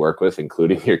people you work with,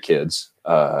 including your kids,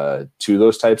 to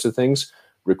those types of things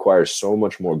requires so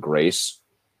much more grace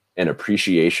and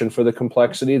appreciation for the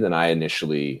complexity than I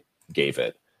initially gave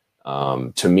it.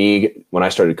 To me, when I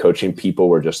started coaching, people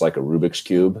were just like a Rubik's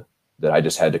Cube that I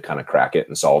just had to kind of crack it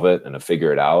and solve it and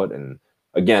figure it out. And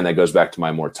again, that goes back to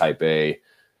my more type A,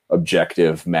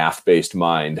 objective, math-based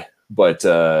mind. But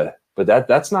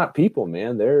that's not people,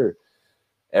 man.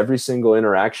 Every single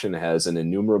interaction has an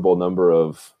innumerable number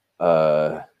of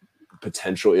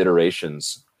potential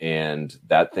iterations, and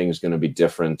that thing's going to be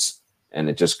different, and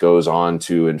it just goes on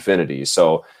to infinity.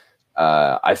 So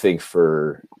I think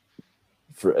for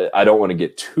I don't want to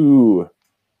get too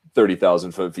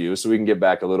 30,000 foot view, so we can get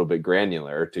back a little bit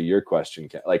granular to your question.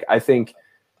 Like, I think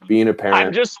being a parent,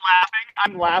 I'm just laughing.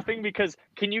 I'm laughing because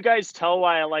can you guys tell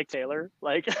why I like Taylor?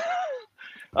 Like,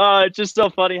 it's just so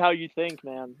funny how you think,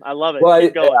 man. I love it. Well,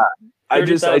 Keep going. I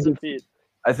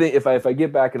think if I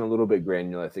get back in a little bit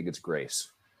granular, I think it's grace.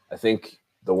 I think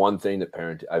the one thing that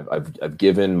I've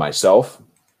given myself,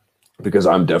 because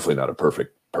I'm definitely not a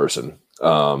perfect person.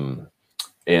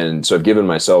 And so I've given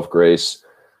myself grace.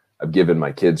 I've given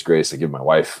my kids grace. I give my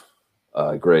wife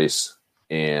grace.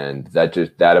 And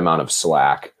that amount of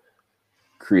slack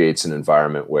creates an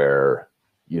environment where,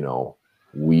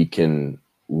 we can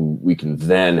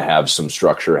then have some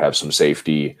structure, have some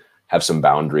safety, have some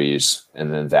boundaries.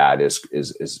 And then that is,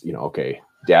 okay,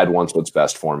 dad wants what's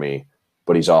best for me,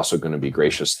 but he's also going to be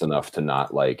gracious enough to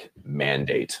not like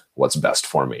mandate what's best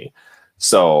for me.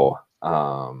 So,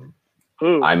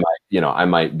 I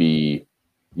might be,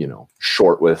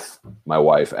 short with my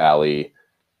wife, Allie,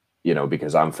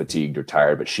 because I'm fatigued or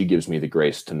tired, but she gives me the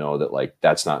grace to know that like,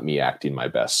 that's not me acting my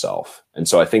best self. And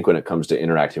so I think when it comes to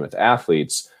interacting with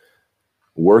athletes,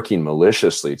 working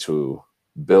maliciously to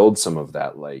build some of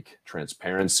that like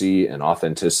transparency and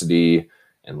authenticity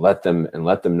and let them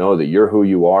know that you're who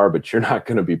you are, but you're not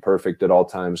going to be perfect at all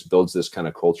times, builds this kind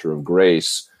of culture of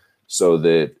grace so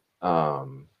that,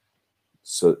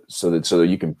 so that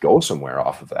you can go somewhere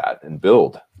off of that and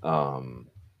build, and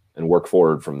work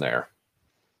forward from there.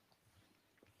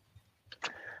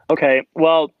 Okay.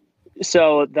 Well,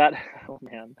 so that, oh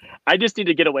man, I just need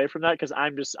to get away from that because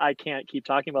I can't keep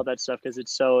talking about that stuff because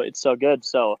it's so good.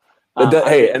 So,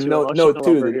 hey, and no,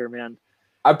 too, here, man.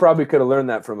 I probably could have learned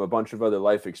that from a bunch of other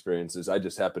life experiences. I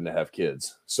just happen to have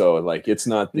kids, so like it's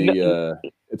not the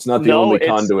only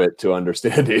conduit to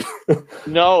understanding.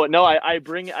 No, I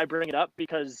bring it up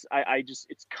because I just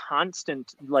it's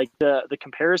constant, like the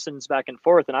comparisons back and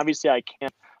forth, and obviously I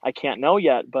can't know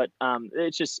yet, but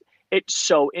it's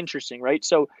so interesting, right?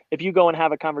 So if you go and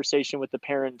have a conversation with the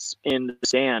parents in the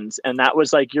stands, and that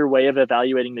was like your way of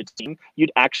evaluating the team,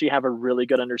 you'd actually have a really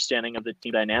good understanding of the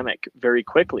team dynamic very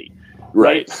quickly.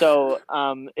 Right. So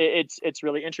it's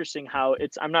really interesting how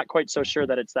I'm not quite so sure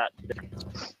that it's that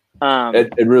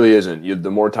different. It really isn't.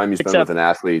 The more time you spend with an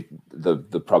athlete,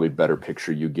 the probably better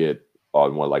picture you get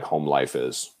on what like home life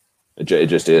is. It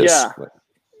just is. Yeah.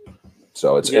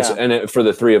 So for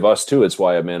the three of us too, it's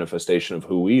why a manifestation of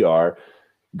who we are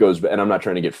goes, and I'm not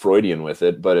trying to get Freudian with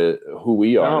it, but who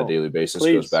we are on a daily basis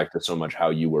goes back to so much how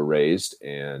you were raised,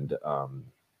 and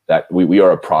that we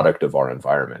are a product of our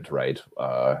environment, right?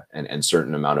 And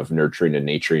certain amount of nurturing and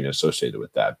nurturing associated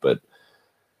with that. But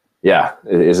yeah,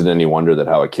 it isn't any wonder that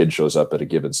how a kid shows up at a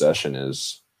given session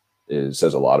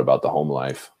says a lot about the home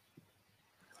life.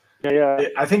 Yeah.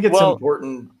 I think it's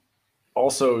important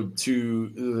also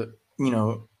to,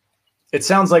 it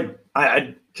sounds like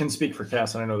I can speak for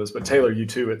Cass, and I know this, but Taylor, you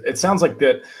too. It sounds like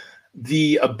that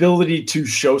the ability to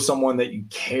show someone that you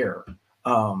care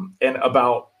and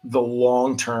about the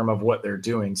long term of what they're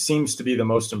doing seems to be the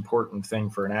most important thing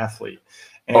for an athlete.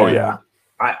 And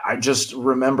I just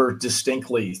remember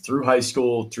distinctly through high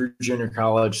school, through junior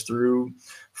college, through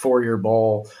 4-year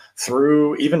ball,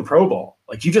 through even pro ball.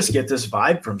 Like you just get this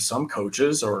vibe from some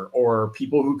coaches or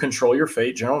people who control your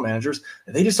fate, general managers,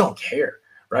 they just don't care,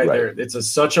 right?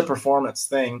 It's such a performance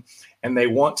thing, and they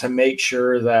want to make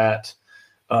sure that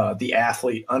the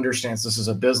athlete understands this is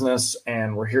a business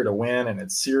and we're here to win and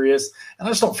it's serious. And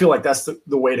I just don't feel like that's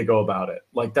the way to go about it.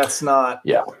 Like that's not,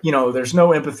 there's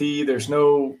no empathy. There's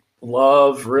no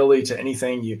love really to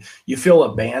anything. You feel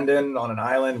abandoned on an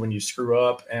island when you screw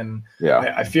up. And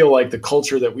I feel like the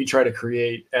culture that we try to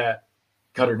create at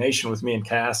Cutter Nation with me and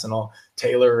Cass and all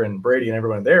Taylor and Brady and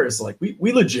everyone there is like,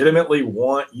 we legitimately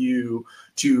want you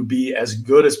to be as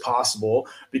good as possible,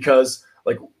 because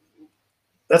like,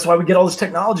 that's why we get all this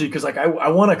technology. Cause like, I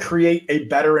want to create a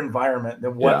better environment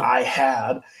than what I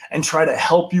had and try to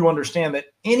help you understand that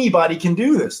anybody can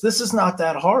do this. This is not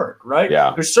that hard, right?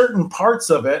 Yeah. There's certain parts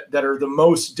of it that are the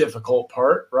most difficult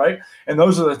part, right? And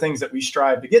those are the things that we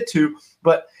strive to get to.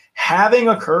 But having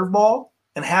a curveball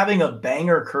and having a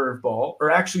banger curveball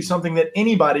are actually something that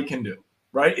anybody can do,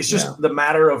 right? It's just the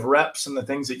matter of reps and the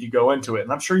things that you go into it.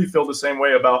 And I'm sure you feel the same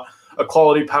way about a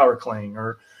quality power clean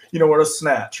or, what a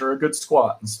snatch or a good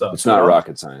squat and stuff. It's not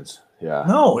rocket science. Yeah.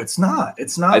 No, it's not.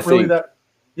 It's not really that.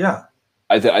 Yeah.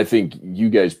 I think you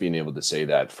guys being able to say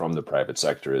that from the private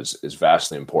sector is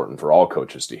vastly important for all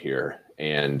coaches to hear.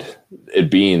 And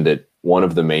it being that one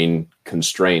of the main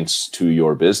constraints to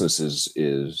your business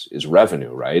is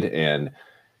revenue, right? And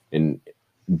in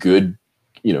good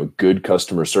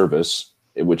customer service,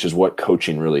 which is what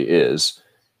coaching really is,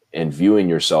 and viewing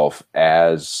yourself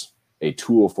as a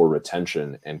tool for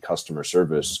retention and customer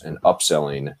service and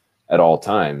upselling at all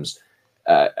times.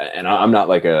 And I'm not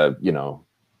like a,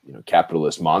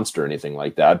 capitalist monster or anything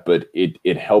like that, but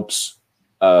it helps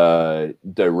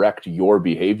direct your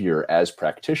behavior as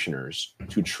practitioners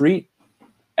to treat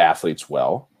athletes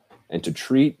well and to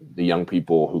treat the young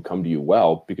people who come to you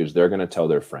well, because they're going to tell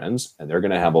their friends and they're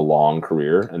going to have a long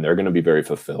career and they're going to be very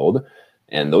fulfilled.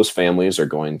 And those families are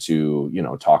going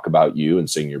to, talk about you and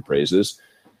sing your praises.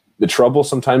 The trouble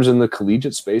sometimes in the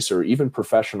collegiate space or even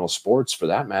professional sports for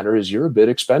that matter is you're a bit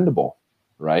expendable,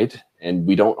 right? And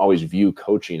we don't always view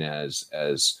coaching as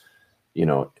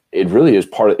it really is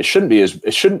part of, it shouldn't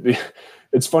be.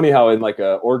 It's funny how in like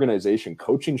a organization,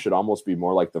 coaching should almost be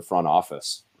more like the front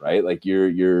office, right? Like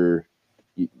you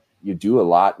do a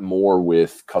lot more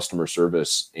with customer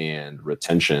service and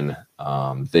retention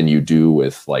than you do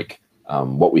with like,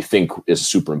 what we think is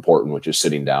super important, which is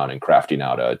sitting down and crafting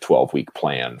out a 12-week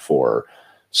plan for,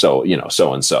 so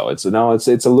and so. It's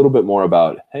a little bit more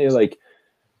about, hey, like,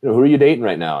 who are you dating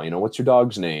right now? What's your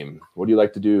dog's name? What do you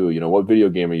like to do? What video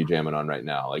game are you jamming on right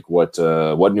now? Like what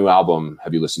new album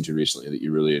have you listened to recently that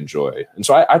you really enjoy? And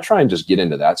so I try and just get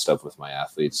into that stuff with my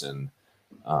athletes. And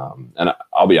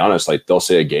I'll be honest, like they'll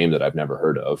say a game that I've never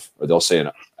heard of, or they'll say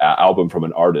an album from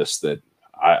an artist that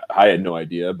I had no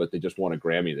idea, but they just won a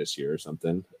Grammy this year or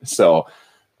something. So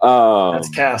that's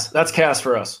Cass. That's Cass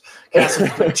for us. Cass,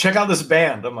 check out this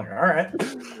band. I'm like, all right.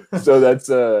 So that's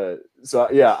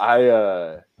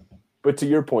but to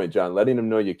your point, John, letting them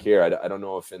know you care. I don't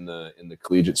know if in the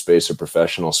collegiate space or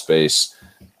professional space,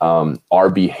 our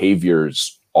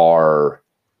behaviors are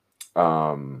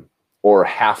or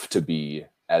have to be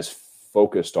as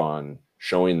focused on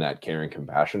showing that care and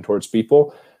compassion towards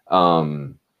people.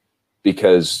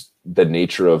 Because the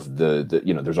nature of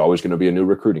there's always going to be a new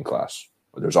recruiting class,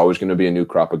 or there's always going to be a new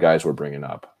crop of guys we're bringing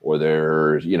up, or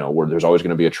where there's always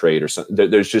going to be a trade or something.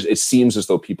 It seems as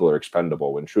though people are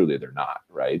expendable when truly they're not,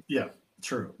 right? Yeah,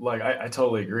 true. Like I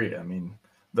totally agree. I mean,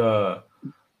 the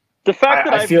fact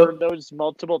that I've heard those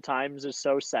multiple times is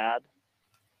so sad.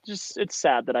 Just it's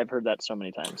sad that I've heard that so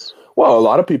many times. Well, a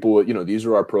lot of people, these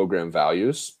are our program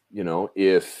values.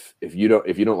 If you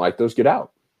don't like those, get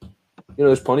out.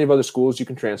 There's plenty of other schools you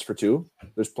can transfer to.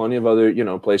 There's plenty of other,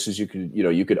 places you could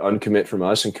uncommit from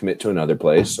us and commit to another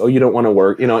place. Oh, you don't want to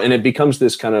work, and it becomes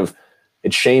this kind of,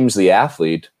 it shames the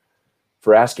athlete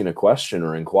for asking a question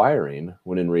or inquiring,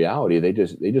 when in reality, they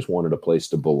just wanted a place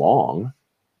to belong.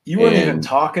 You weren't even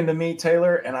talking to me,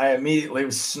 Taylor, and I immediately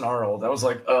was snarled. I was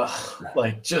like, ugh,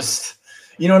 like just,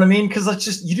 you know what I mean?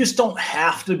 Because you just don't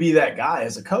have to be that guy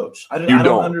as a coach. I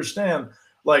don't understand.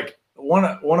 Like, one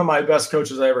of my best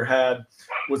coaches I ever had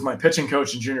was my pitching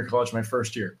coach in junior college, my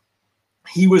first year.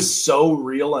 He was so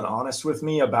real and honest with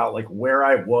me about like where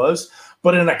I was,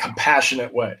 but in a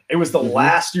compassionate way. It was the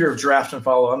last year of draft and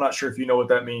follow. I'm not sure if you know what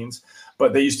that means,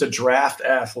 but they used to draft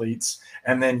athletes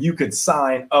and then you could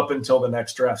sign up until the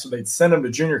next draft. So they'd send them to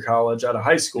junior college out of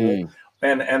high school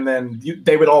And then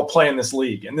they would all play in this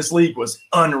league. And this league was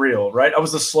unreal, right? I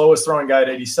was the slowest throwing guy at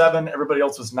 87. Everybody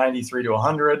else was 93 to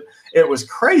 100. It was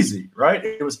crazy, right?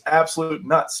 It was absolute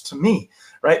nuts to me,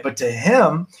 right? But to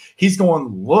him, he's going,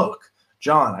 look,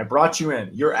 John, I brought you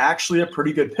in. You're actually a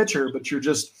pretty good pitcher, but you're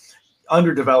just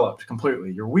underdeveloped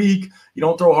completely. You're weak. You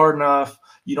don't throw hard enough.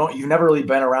 You've never really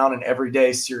been around an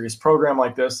everyday serious program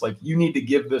like this. Like, you need to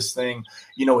give this thing,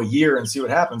 a year and see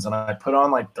what happens. And I put on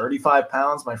like 35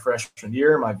 pounds my freshman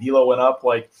year. My velo went up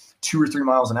like 2 or 3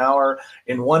 miles an hour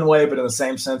in one way, but in the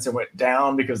same sense, it went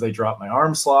down because they dropped my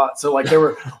arm slot. So like, there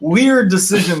were weird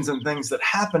decisions and things that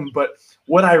happened. But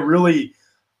what I really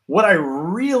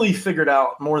figured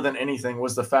out more than anything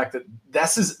was the fact that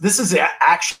this is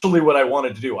actually what I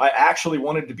wanted to do. I actually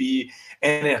wanted to be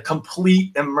in a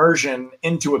complete immersion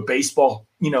into a baseball,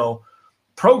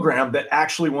 program that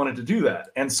actually wanted to do that.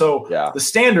 And so the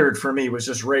standard for me was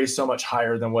just raised so much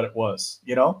higher than what it was,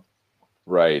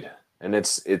 Right. And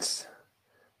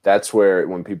that's where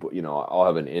when people, I'll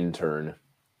have an intern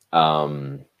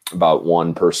about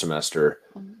one per semester.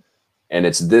 And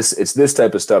it's this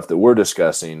type of stuff that we're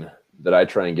discussing that I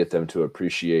try and get them to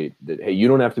appreciate that, hey, you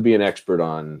don't have to be an expert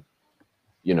on,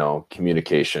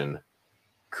 communication,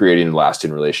 creating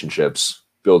lasting relationships,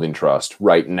 building trust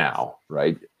right now,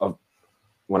 right?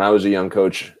 When I was a young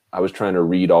coach, I was trying to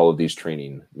read all of these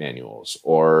training manuals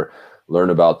or learn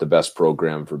about the best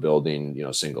program for building,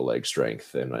 single leg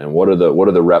strength and what are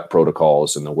the rep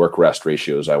protocols and the work rest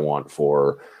ratios I want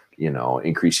for,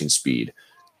 increasing speed.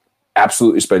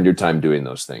 Absolutely spend your time doing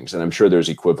those things. And I'm sure there's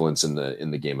equivalents in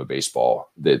the game of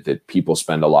baseball that people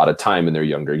spend a lot of time in their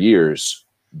younger years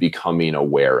becoming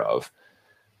aware of.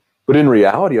 But in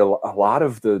reality, a lot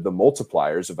of the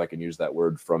multipliers, if I can use that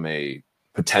word, from a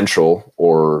potential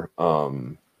or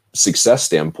success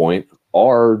standpoint,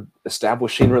 are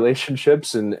establishing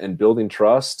relationships and building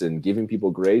trust and giving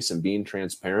people grace and being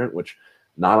transparent, which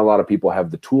not a lot of people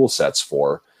have the tool sets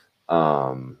for.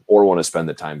 Or want to spend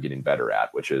the time getting better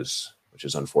at, which is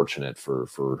unfortunate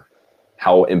for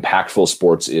how impactful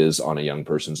sports is on a young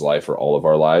person's life or all of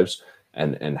our lives,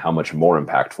 and how much more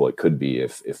impactful it could be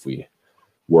if we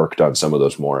worked on some of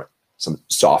those some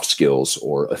soft skills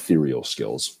or ethereal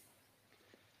skills.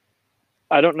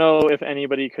 I don't know if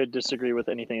anybody could disagree with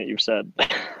anything that you've said.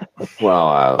 Well,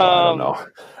 I don't know.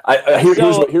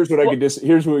 Here's what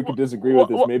we could disagree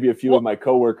with is maybe a few of my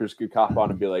coworkers could cop on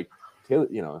and be like, Taylor,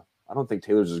 I don't think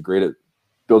Taylor's as great at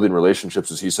building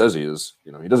relationships as he says he is.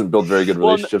 He doesn't build very good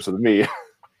relationships with me.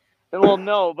 Well,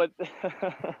 no, but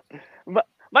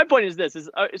my point is this: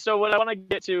 so what I want to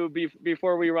get to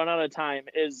before we run out of time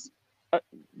is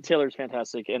Taylor's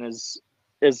fantastic and is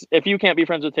if you can't be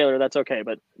friends with Taylor, that's okay,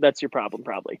 but that's your problem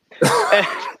probably.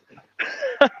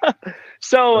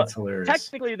 So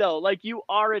technically though, like, you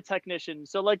are a technician.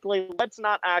 So like let's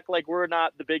not act like we're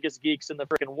not the biggest geeks in the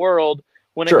freaking world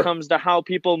when it comes to how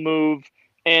people move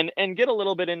and get a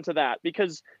little bit into that,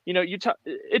 because,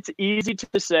 it's easy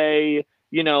to say,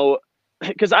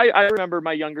 because I remember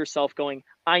my younger self going,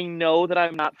 I know that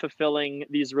I'm not fulfilling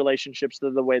these relationships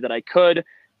the way that I could.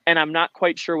 And I'm not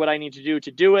quite sure what I need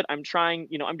to do it. I'm trying,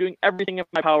 I'm doing everything in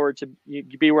my power to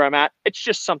be where I'm at. It's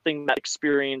just something that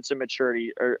experience and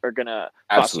maturity are going to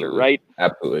foster, right?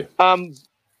 Absolutely.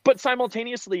 But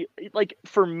simultaneously, like,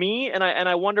 for me, and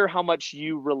I wonder how much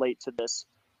you relate to this,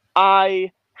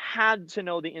 I had to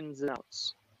know the ins and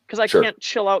outs because I can't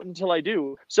chill out until I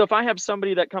do. So if I have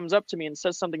somebody that comes up to me and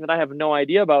says something that I have no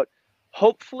idea about,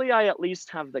 hopefully I at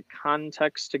least have the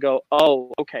context to go,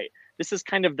 oh, okay, this is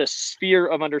kind of the sphere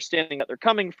of understanding that they're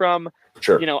coming from.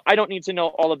 Sure. I don't need to know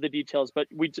all of the details, but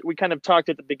we kind of talked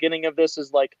at the beginning of this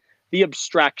is like the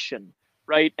abstraction,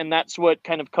 right? And that's what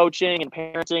kind of coaching and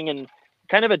parenting and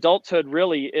kind of adulthood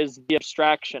really is, the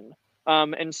abstraction.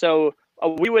 And so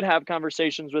we would have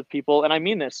conversations with people, and I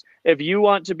mean this, if you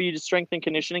want to be strength and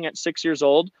conditioning at 6 years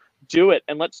old, do it.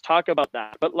 And let's talk about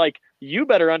that. But like, you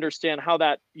better understand how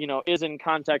that, is in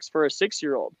context for a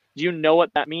 6-year-old. Do you know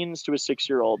what that means to a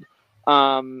 6-year-old?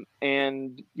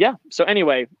 And yeah, so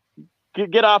anyway,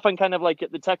 get off on kind of like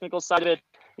the technical side of it,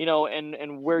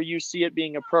 and where you see it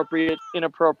being appropriate,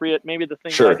 inappropriate. Maybe the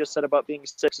thing that I just said about being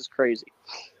 6 is crazy.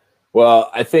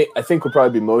 Well, I think will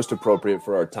probably be most appropriate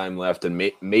for our time left,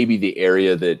 and maybe the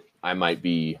area that I might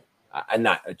be,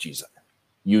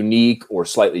 unique or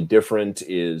slightly different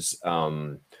is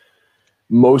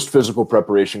most physical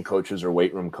preparation coaches or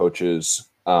weight room coaches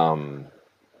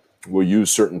will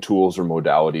use certain tools or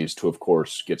modalities to, of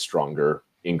course, get stronger,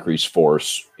 increase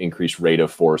force, increase rate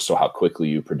of force, so how quickly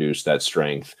you produce that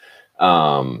strength.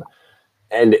 And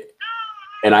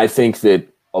I think that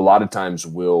a lot of times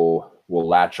we'll will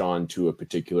latch on to a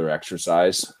particular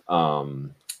exercise.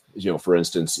 For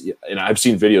instance, and I've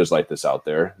seen videos like this out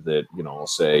there that, will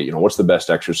say, what's the best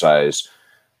exercise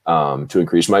to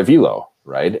increase my velo,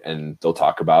 right? And they'll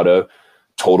talk about a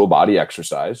total body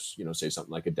exercise, say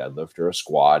something like a deadlift or a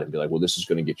squat, and be like, well, this is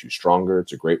going to get you stronger.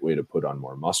 It's a great way to put on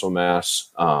more muscle mass.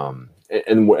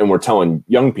 And we're telling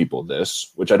young people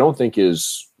this, which I don't think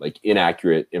is like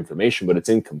inaccurate information, but it's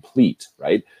incomplete,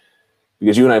 right?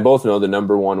 Because you and I both know the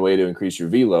number one way to increase your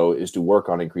velo is to work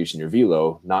on increasing your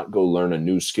velo, not go learn a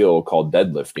new skill called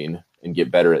deadlifting and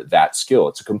get better at that skill.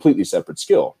 It's a completely separate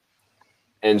skill.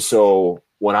 And so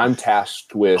when I'm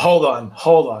tasked with hold on.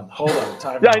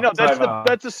 Time yeah, out, I know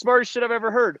that's the smartest shit I've ever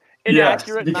heard.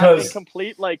 Inaccurate, not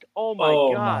incomplete. Like, oh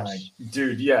my gosh,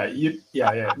 dude. Yeah.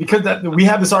 Because we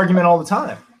have this argument all the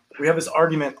time.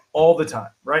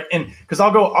 Right? And because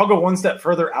I'll go one step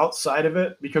further outside of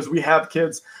it, because we have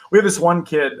kids. We have this one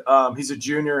kid. He's a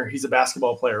junior. He's a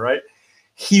basketball player, right?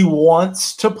 He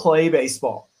wants to play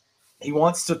baseball. He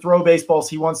wants to throw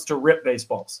baseballs. He wants to rip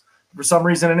baseballs. For some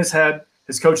reason in his head,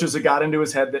 his coaches have got into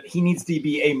his head that he needs to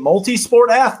be a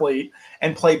multi-sport athlete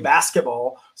and play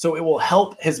basketball so it will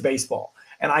help his baseball.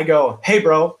 And I go, hey,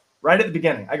 bro, right at the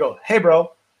beginning, I go, hey,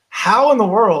 bro, how in the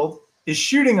world is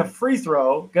shooting a free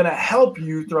throw going to help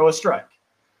you throw a strike?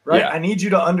 Right? Yeah. I need you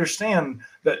to understand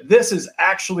that this is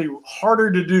actually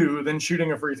harder to do than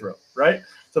shooting a free throw, right?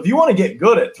 So if you want to get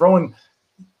good at throwing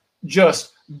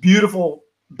just beautiful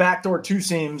backdoor two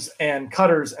seams and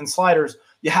cutters and sliders,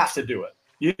 you have to do it.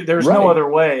 There's no other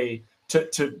way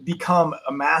to become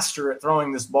a master at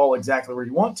throwing this ball exactly where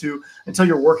you want to until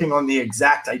you're working on the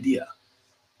exact idea.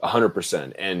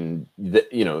 100%. And,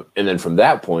 and then from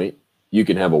that point, you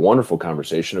can have a wonderful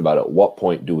conversation about at what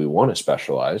point do we want to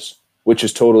specialize, which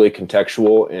is totally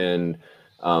contextual and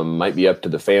might be up to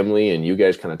the family and you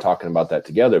guys kind of talking about that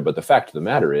together. But the fact of the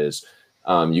matter is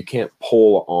you can't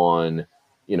pull on,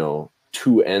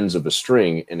 two ends of a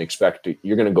string and expect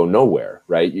you're going to go nowhere,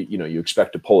 right? You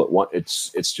expect to pull it one.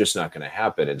 It's just not going to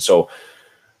happen. And so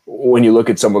when you look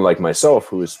at someone like myself,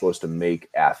 who is supposed to make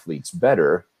athletes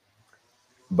better,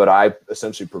 but I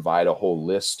essentially provide a whole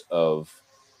list of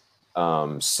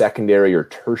secondary or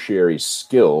tertiary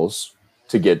skills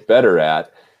to get better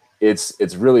at.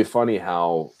 It's really funny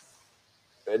how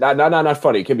not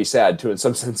funny. It can be sad too in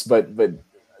some sense, but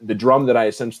the drum that I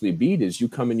essentially beat is you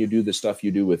come and you do the stuff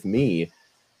you do with me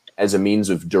as a means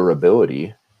of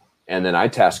durability. And then I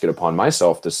task it upon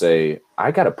myself to say,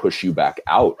 I got to push you back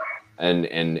out.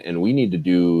 And we need to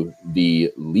do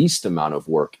the least amount of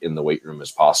work in the weight room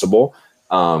as possible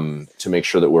to make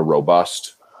sure that we're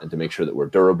robust and to make sure that we're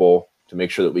durable, to make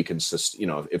sure that we can,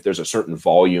 if there's a certain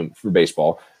volume for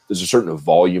baseball, there's a certain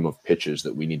volume of pitches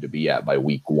that we need to be at by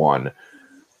week one.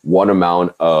 What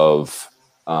amount of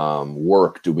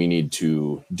work do we need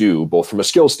to do, both from a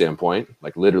skill standpoint,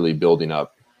 like literally building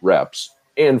up reps,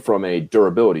 and from a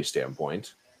durability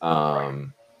standpoint?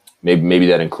 Maybe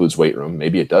that includes weight room.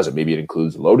 Maybe it doesn't. Maybe it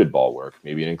includes loaded ball work.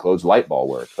 Maybe it includes light ball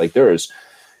work. Like there is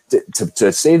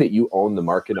to say that you own the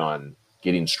market on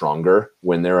getting stronger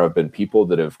when there have been people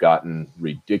that have gotten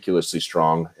ridiculously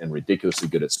strong and ridiculously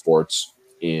good at sports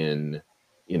in,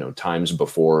 times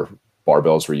before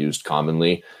barbells were used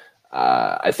commonly.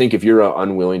 I think if you're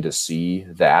unwilling to see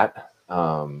that,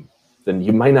 then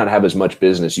you might not have as much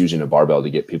business using a barbell to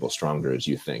get people stronger as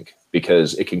you think,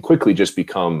 because it can quickly just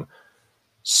become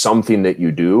something that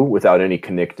you do without any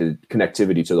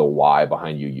connectivity to the why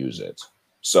behind you use it.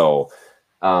 So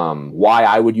why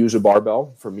I would use a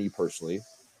barbell for me personally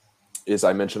is,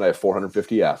 I mentioned I have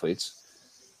 450 athletes,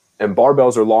 and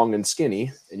barbells are long and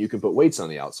skinny, and you can put weights on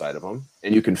the outside of them,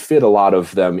 and you can fit a lot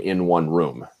of them in one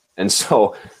room. And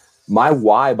so my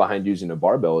why behind using a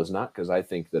barbell is not because I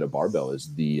think that a barbell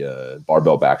is the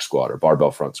barbell back squat or barbell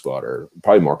front squat, or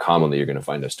probably more commonly you're going to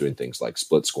find us doing things like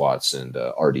split squats and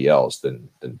RDLs than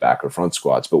back or front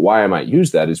squats. But why I might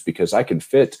use that is because I can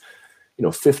fit,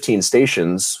 15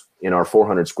 stations in our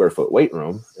 400 square foot weight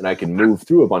room, and I can move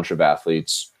through a bunch of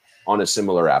athletes on a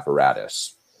similar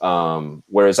apparatus.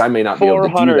 Whereas I may not be able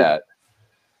to do that.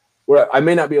 Where I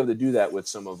may not be able to do that with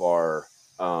some of our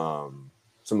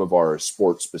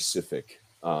sport specific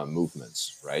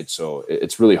movements, right? So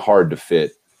it's really hard to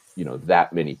fit,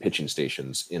 that many pitching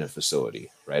stations in a facility,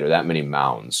 right? Or that many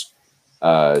mounds.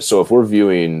 So if we're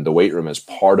viewing the weight room as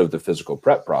part of the physical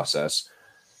prep process,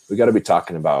 we got to be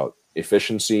talking about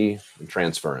efficiency and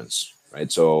transference,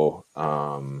 right? So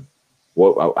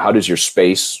how does your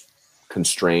space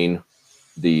constrain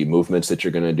the movements that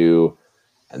you're going to do?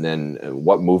 And then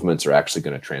what movements are actually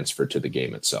going to transfer to the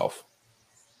game itself?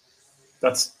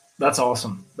 That's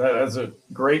awesome. That's a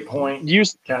great point. Do you,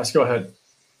 Cass, go ahead.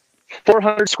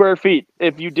 400 square feet.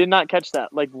 If you did not catch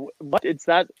that, like what? It's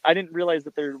that I didn't realize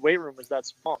that their weight room was that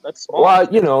small. That's small. Well,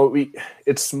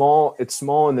 it's small,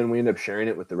 and then we end up sharing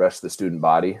it with the rest of the student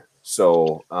body.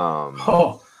 So,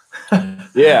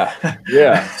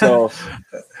 yeah. So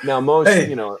now most,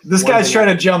 this guy's trying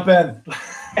to jump in.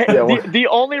 The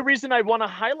only reason I want to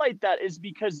highlight that is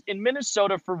because in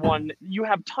Minnesota, for one, you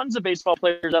have tons of baseball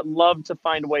players that love to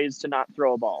find ways to not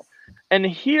throw a ball, and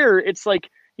here it's like.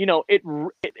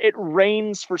 It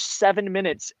rains for 7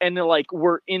 minutes and like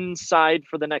we're inside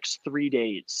for the next 3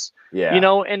 days. Yeah.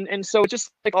 And so just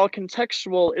like all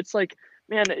contextual, it's like,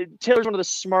 man, Taylor's one of the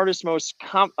smartest, most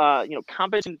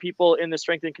competent people in the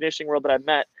strength and conditioning world that I've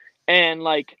met, and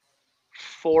like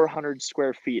 400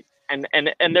 square feet, and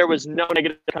there was no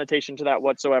negative connotation to that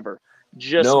whatsoever.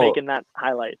 Just making that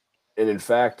highlight. And in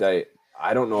fact,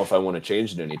 I don't know if I want to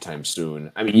change it anytime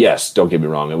soon. I mean, yes, don't get me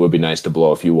wrong. It would be nice to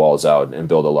blow a few walls out and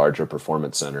build a larger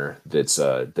performance center that's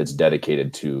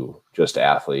dedicated to just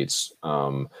athletes.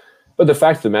 But the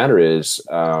fact of the matter is,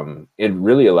 it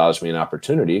really allows me an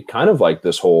opportunity, kind of like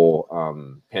this whole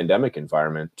pandemic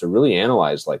environment, to really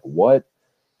analyze like what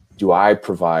do I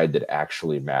provide that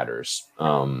actually matters?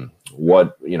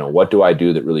 What do I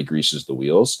do that really greases the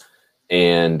wheels?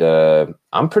 And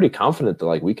I'm pretty confident that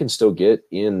like we can still get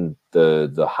in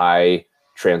the high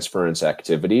transference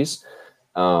activities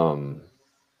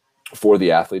for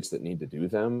the athletes that need to do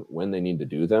them when they need to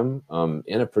do them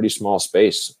in a pretty small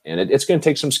space. And it's going to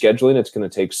take some scheduling. It's going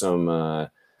to take some,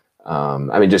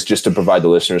 just to provide the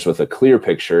listeners with a clear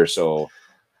picture. So,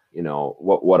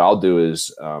 what I'll do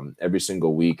is every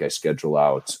single week I schedule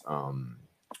out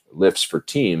lifts for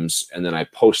teams, and then I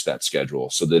post that schedule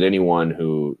so that anyone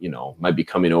who might be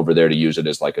coming over there to use it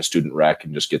as like a student rec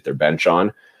and just get their bench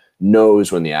on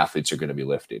knows when the athletes are going to be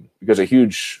lifting. Because a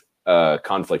huge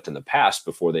conflict in the past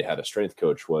before they had a strength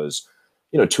coach was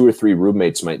 2 or 3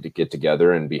 roommates might get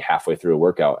together and be halfway through a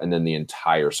workout, and then the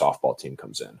entire softball team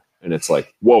comes in, and it's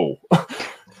like, whoa.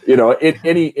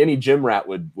 Any gym rat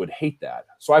would hate that.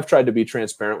 So I've tried to be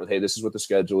transparent with, hey, this is what the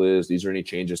schedule is. These are any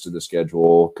changes to the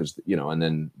schedule, because and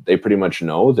then they pretty much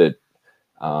know that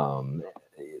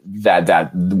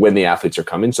that when the athletes are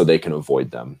coming, so they can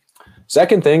avoid them.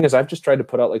 Second thing is I've just tried to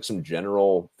put out like some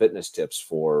general fitness tips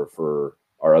for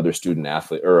our other student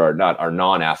athlete or our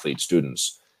non-athlete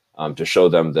students to show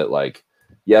them that like,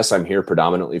 yes, I'm here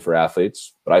predominantly for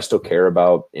athletes, but I still care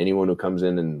about anyone who comes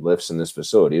in and lifts in this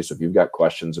facility. So if you've got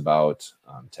questions about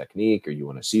technique or you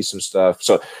want to see some stuff,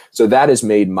 so that has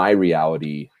made my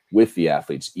reality with the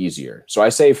athletes easier. So I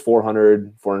say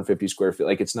 450 square feet,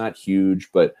 like it's not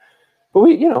huge, but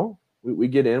we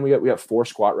get in. We got 4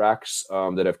 squat racks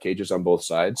that have cages on both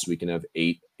sides, so we can have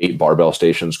eight barbell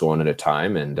stations going at a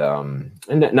time. And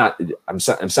I'm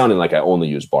sounding like I only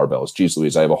use barbells. Geez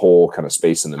Louise, I have a whole kind of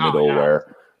space in the middle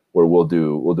where we'll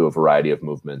do a variety of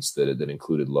movements that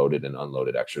included loaded and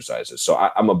unloaded exercises. So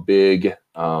I'm a big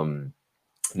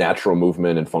natural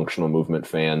movement and functional movement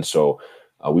fan. So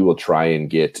we will try and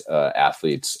get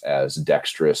athletes as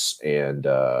dexterous and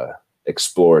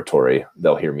exploratory,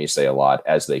 they'll hear me say a lot,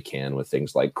 as they can, with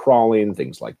things like crawling,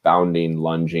 things like bounding,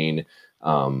 lunging,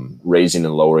 raising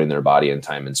and lowering their body in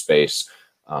time and space,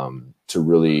 to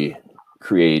really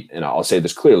create, and I'll say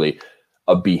this clearly,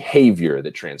 a behavior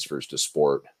that transfers to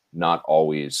sport, not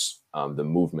always the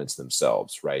movements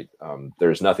themselves, right?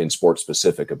 There's nothing sport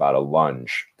specific about a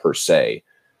lunge per se,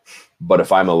 but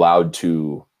if I'm allowed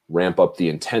to ramp up the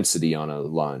intensity on a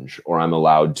lunge, or I'm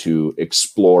allowed to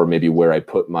explore maybe where I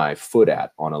put my foot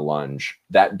at on a lunge,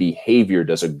 that behavior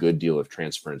does a good deal of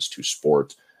transference to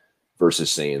sport versus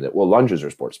saying that, well, lunges are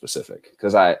sport specific,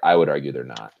 because I would argue they're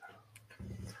not.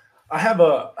 I have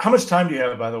how much time do you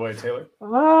have, by the way, Taylor?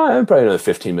 Probably another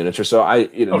 15 minutes or so.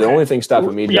 Okay. The only thing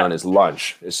stopping me, John, is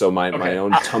lunch. So my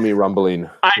own tummy rumbling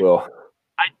will.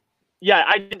 Yeah,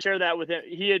 I didn't share that with him.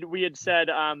 We had said,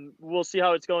 we'll see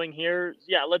how it's going here.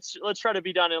 Yeah, let's try to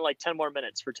be done in like 10 more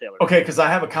minutes for Taylor. Okay, because I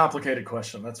have a complicated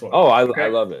question. That's what. Oh, I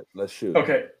love it. Let's shoot.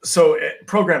 Okay, so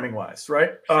programming wise,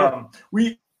 right? Sure.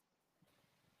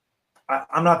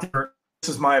 I'm not there. This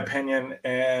is my opinion,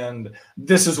 and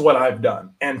this is what I've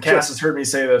done. And Cass has heard me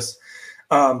say this.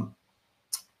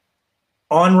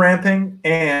 On-ramping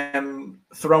and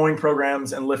throwing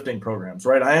programs and lifting programs,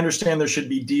 right? I understand there should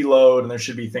be deload and there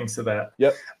should be things to that.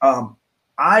 Yep.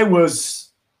 I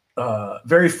was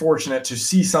very fortunate to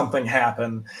see something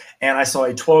happen, and I saw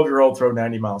a 12-year-old throw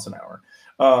 90 miles an hour.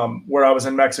 Where I was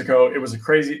in Mexico, it was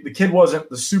the kid wasn't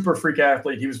the super freak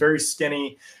athlete. He was very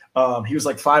skinny, He was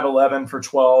like 5'11" for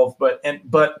 12,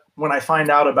 but when I find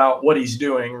out about what he's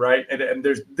doing, right, and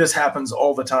this happens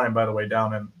all the time, by the way,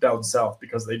 down south,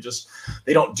 because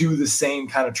they don't do the same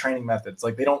kind of training methods.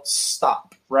 Like, they don't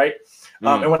stop, right?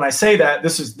 And when I say that,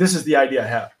 this is the idea I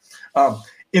have.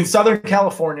 In Southern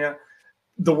California,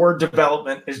 the word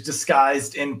development is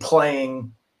disguised in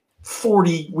playing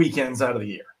 40 weekends out of the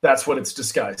year. That's what it's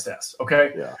disguised as.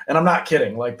 Okay. Yeah. And I'm not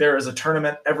kidding. Like, there is a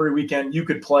tournament every weekend. You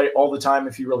could play all the time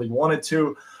if you really wanted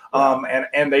to.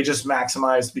 And they just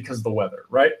maximize because of the weather.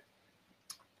 Right.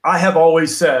 I have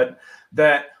always said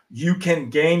that you can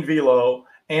gain velo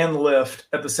and lift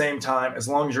at the same time, as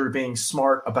long as you're being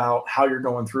smart about how you're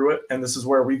going through it. And this is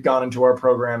where we've gone into our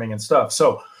programming and stuff.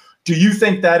 So do you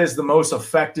think that is the most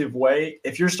effective way?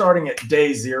 If you're starting at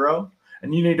day 0,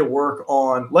 and you need to work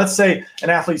on, let's say an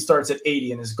athlete starts at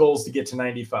 80 and his goal is to get to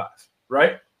 95,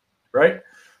 right? Right?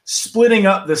 Splitting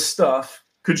up this stuff,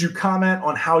 could you comment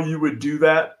on how you would do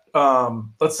that?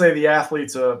 Let's say the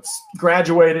athlete's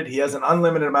graduated, he has an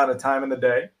unlimited amount of time in the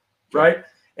day, right?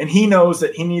 And he knows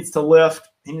that he needs to lift,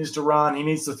 he needs to run, he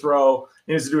needs to throw,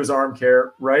 he needs to do his arm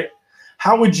care, right?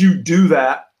 How would you do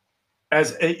that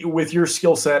with your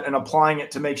skill set and applying it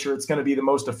to make sure it's going to be the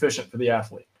most efficient for the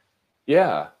athlete?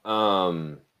 Yeah.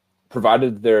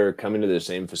 Provided they're coming to the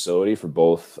same facility for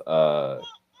both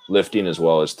lifting as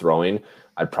well as throwing,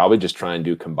 I'd probably just try and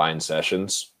do combined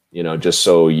sessions, just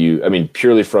so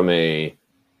purely from a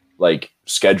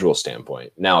schedule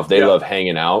standpoint. Now, if they love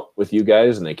hanging out with you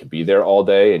guys and they could be there all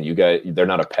day and they're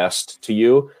not a pest to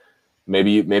you,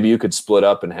 maybe you could split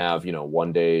up and have,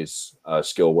 one day's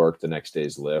skill work, the next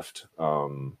day's lift.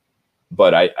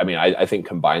 But I think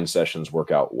combined sessions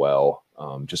work out well.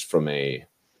 Just from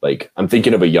I'm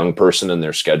thinking of a young person and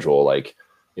their schedule,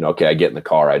 okay, I get in the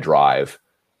car, I drive,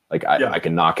 I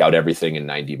can knock out everything in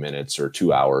 90 minutes or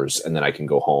 2 hours, and then I can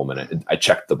go home and I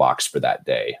check the box for that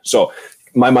day. So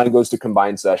my mind goes to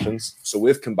combined sessions. So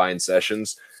with combined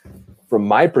sessions, from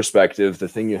my perspective, the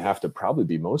thing you have to probably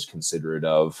be most considerate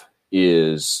of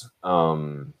is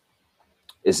not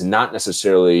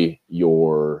necessarily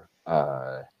your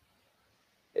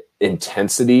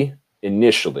intensity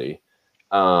initially,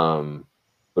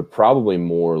 but probably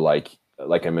more like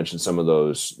I mentioned, some of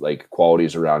those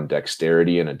qualities around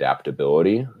dexterity and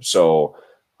adaptability. So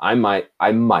I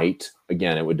might,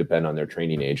 again, it would depend on their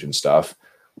training age and stuff,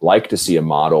 like to see a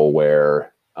model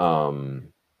where,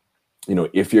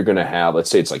 if you're going to have, let's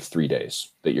say it's 3 days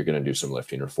that you're going to do some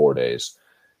lifting, or 4 days,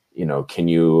 can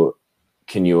you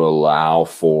allow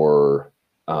for,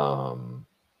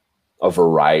 a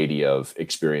variety of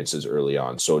experiences early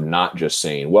on. So not just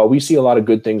saying, well, we see a lot of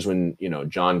good things when,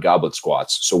 John goblet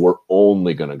squats, so we're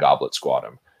only going to goblet squat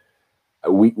him.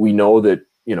 We know that,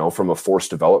 from a force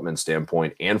development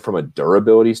standpoint and from a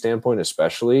durability standpoint,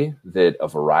 especially, that a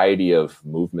variety of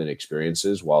movement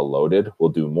experiences while loaded will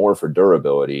do more for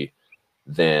durability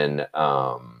than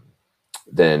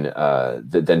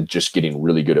just getting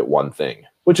really good at one thing,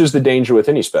 which is the danger with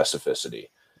any specificity.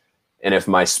 And if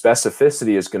my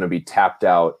specificity is going to be tapped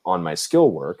out on my skill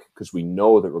work, because we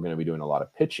know that we're going to be doing a lot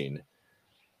of pitching,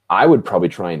 I would probably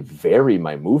try and vary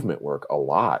my movement work a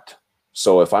lot.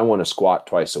 So if I want to squat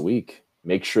twice a week,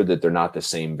 make sure that they're not the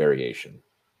same variation,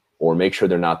 or make sure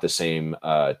they're not the same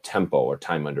tempo or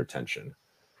time under tension.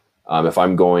 If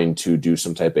I'm going to do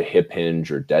some type of hip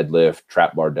hinge or deadlift,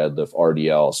 trap bar deadlift,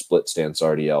 RDL, split stance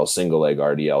RDL, single leg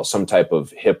RDL, some type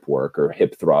of hip work or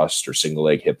hip thrust or single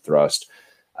leg hip thrust,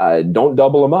 don't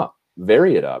double them up,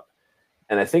 vary it up.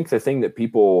 And I think the thing that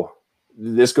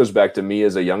this goes back to me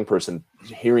as a young person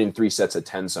hearing 3 sets of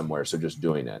 10 somewhere, so just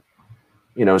doing it.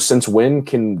 Since when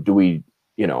do we,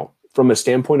 from a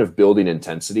standpoint of building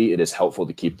intensity, it is helpful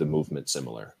to keep the movement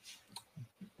similar.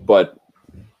 But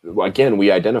again,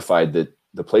 we identified that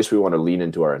the place we want to lean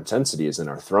into our intensity is in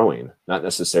our throwing, not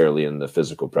necessarily in the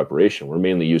physical preparation. We're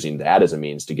mainly using that as a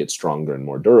means to get stronger and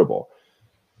more durable.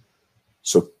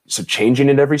 So changing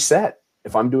it every set.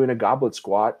 If I'm doing a goblet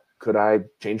squat, could I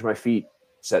change my feet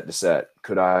set to set?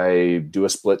 Could I do a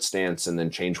split stance and then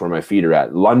change where my feet are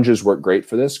at? Lunges work great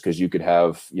for this, because you could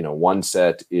have, one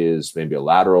set is maybe a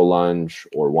lateral lunge,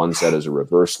 or one set is a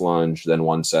reverse lunge, then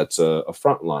one set's a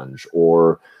front lunge,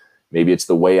 or maybe it's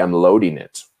the way I'm loading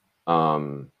it.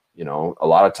 A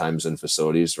lot of times in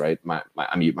facilities, right?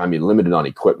 I'm limited on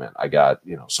equipment. I got,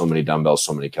 so many dumbbells,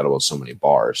 so many kettlebells, so many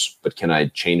bars, but can I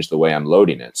change the way I'm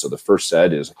loading it? So the first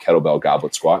set is a kettlebell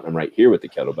goblet squat, and I'm right here with the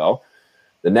kettlebell.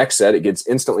 The next set, it gets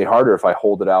instantly harder if I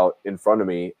hold it out in front of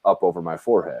me up over my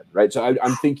forehead, right? So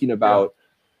I'm thinking about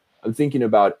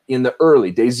in the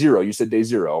early day 0, you said day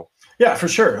 0. Yeah, for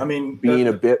sure. Being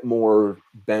a bit more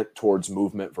bent towards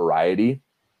movement variety.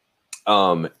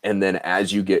 And then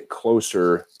as you get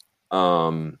closer,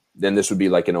 then this would be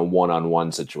like in a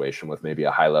one-on-one situation with maybe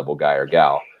a high-level guy or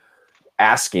gal,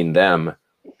 asking them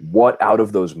what out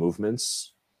of those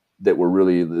movements that were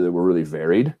really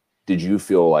varied did you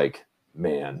feel like,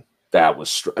 man, that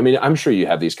was I mean, I'm sure you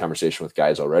have these conversations with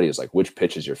guys already. It's like, which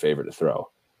pitch is your favorite to throw?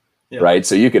 Yeah. Right.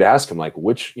 So you could ask them like,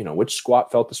 which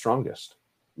squat felt the strongest,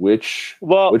 which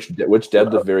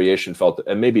deadlift variation felt,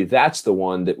 and maybe that's the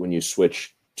one that when you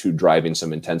switch to driving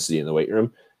some intensity in the weight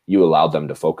room, you allowed them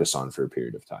to focus on for a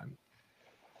period of time.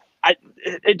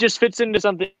 It just fits into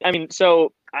something. I mean,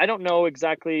 so I don't know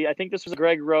exactly. I think this was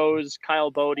Greg Rose,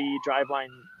 Kyle Bodie, Driveline.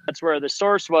 That's where the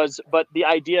source was. But the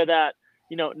idea that,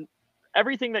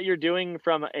 everything that you're doing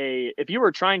if you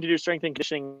were trying to do strength and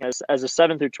conditioning as a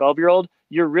 7 through 12-year-old,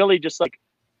 you're really just like,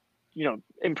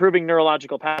 improving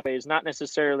neurological pathways, not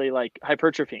necessarily like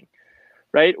hypertrophying,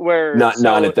 right? Where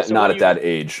not at that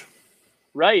age.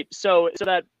 Right. So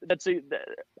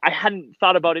I hadn't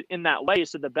thought about it in that way.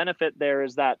 So the benefit there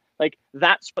is that like,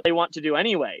 that's what they want to do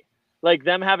anyway. Like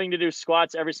them having to do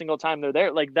squats every single time they're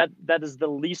there, like that is the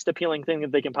least appealing thing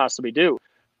that they can possibly do.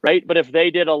 Right. But if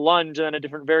they did a lunge and then a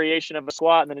different variation of a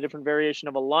squat and then a different variation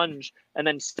of a lunge, and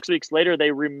then 6 weeks later,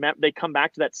 they come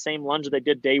back to that same lunge that they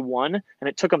did day one, and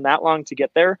it took them that long to get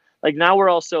there. Like now we're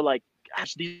also like,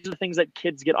 gosh, these are the things that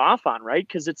kids get off on. Right.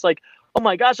 Because it's like, oh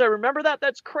my gosh, I remember that.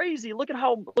 That's crazy. Look at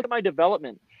my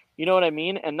development. You know what I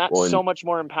mean? And that's so much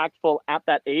more impactful at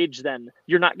that age than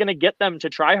you're not going to get them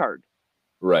to try hard.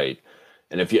 Right.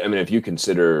 And if you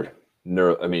consider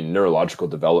neurological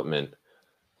development,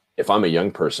 if I'm a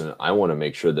young person, I want to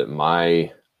make sure that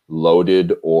my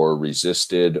loaded or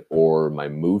resisted or my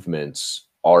movements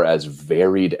are as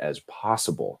varied as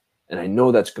possible. And I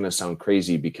know that's going to sound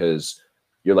crazy because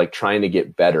you're like trying to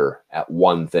get better at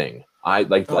one thing. I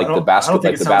don't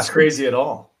think it sounds crazy at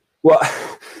all. Well,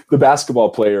 the basketball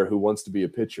player who wants to be a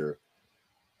pitcher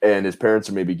and his parents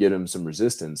are maybe getting him some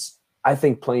resistance. I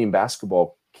think playing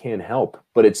basketball can help,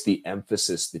 but it's the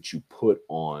emphasis that you put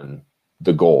on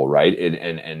the goal, right?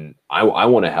 And I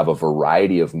want to have a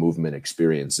variety of movement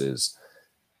experiences.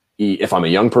 If I'm a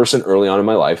young person early on in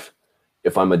my life,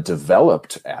 if I'm a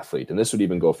developed athlete, and this would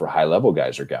even go for high-level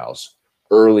guys or gals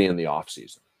early in the off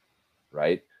season,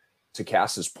 right? To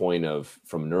Cass's point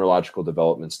from a neurological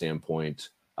development standpoint,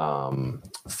 from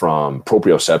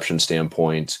proprioception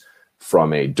standpoint,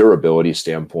 from a durability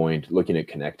standpoint, looking at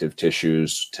connective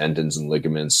tissues, tendons and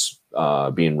ligaments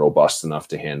being robust enough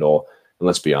to handle. And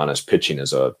let's be honest, pitching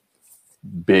is a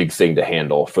big thing to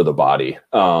handle for the body.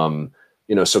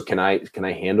 So can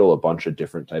I handle a bunch of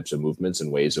different types of movements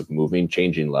and ways of moving,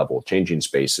 changing level, changing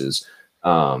spaces?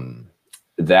 That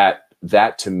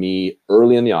to me,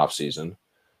 early in the off season,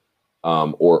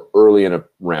 or early in a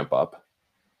ramp up,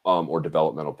 or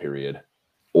developmental period,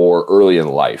 or early in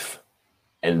life.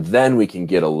 And then we can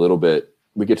get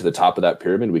we get to the top of that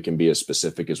pyramid. We can be as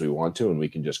specific as we want to, and we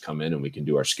can just come in and we can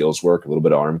do our skills work, a little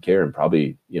bit of arm care, and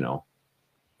probably,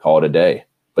 call it a day.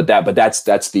 But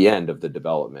that's the end of the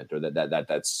development, or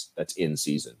that's in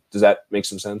season. Does that make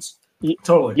some sense?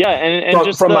 Totally. Yeah. And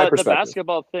just from the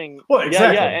basketball thing. Well,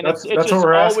 exactly. Yeah. And it's just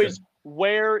always,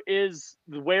 where is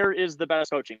the best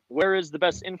coaching? Where is the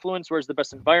best influence? Where's the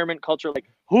best environment, culture?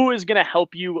 Like, who is going to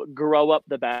help you grow up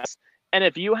the best? And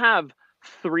if you have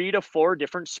 3 to 4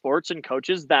 different sports and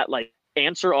coaches that like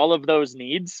answer all of those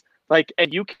needs, like,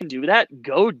 and you can do that,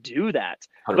 go do that.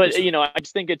 100%. But, I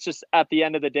just think it's just at the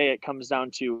end of the day, it comes down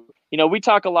to, we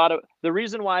talk a lot of the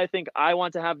reason why I think I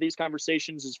want to have these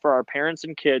conversations is for our parents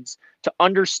and kids to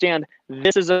understand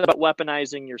this is about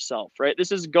weaponizing yourself, right?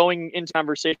 This is going into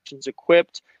conversations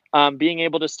equipped, being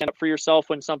able to stand up for yourself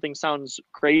when something sounds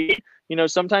crazy.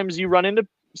 Sometimes you run into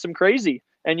some crazy,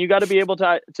 and you got to be able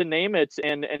to name it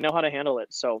and know how to handle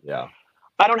it. So yeah,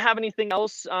 I don't have anything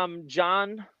else.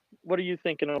 John, what are you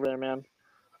thinking over there, man?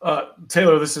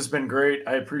 Taylor, this has been great.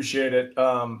 I appreciate it.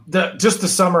 Just to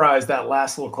summarize that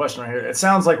last little question right here, it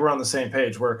sounds like we're on the same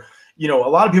page where, a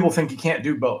lot of people think you can't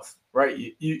do both, right?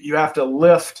 You have to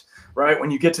lift, right?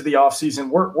 When you get to the off season,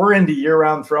 we're into year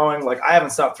round throwing. Like I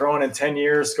haven't stopped throwing in 10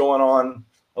 years, going on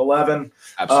 11.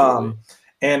 Absolutely.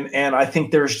 And I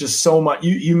think there's just so much.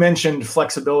 You mentioned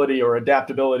flexibility or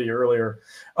adaptability earlier,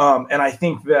 and I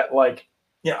think that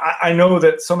I know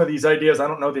that some of these ideas I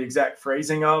don't know the exact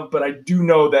phrasing of, but I do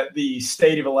know that the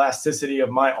state of elasticity of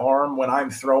my arm when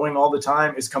I'm throwing all the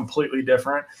time is completely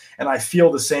different, and I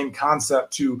feel the same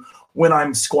concept to when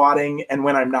I'm squatting and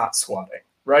when I'm not squatting.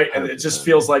 Right. And it just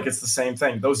feels like it's the same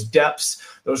thing. Those depths,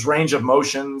 those range of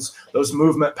motions, those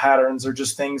movement patterns are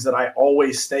just things that I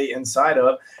always stay inside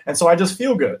of. And so I just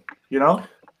feel good,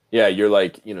 Yeah, you're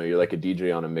like a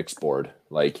DJ on a mix board.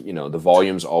 Like, the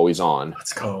volume's always on.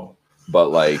 Let's go. But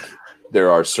like there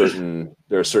are certain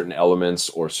elements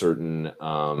or certain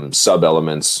sub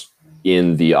elements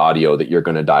in the audio that you're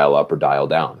going to dial up or dial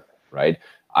down, right?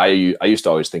 I used to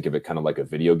always think of it kind of like a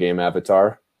video game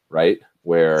avatar, right?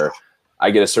 Where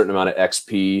I get a certain amount of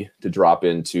XP to drop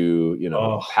into,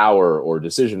 power or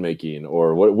decision making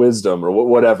or wisdom or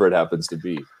whatever it happens to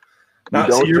be.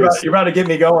 You're about to get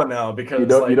me going now, because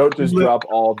you don't just drop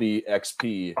all the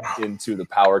XP into the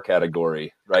power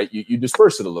category, right? You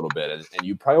disperse it a little bit and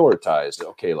you prioritize.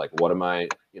 Okay, like what am I,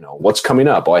 what's coming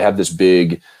up? Oh, I have this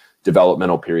big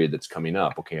developmental period that's coming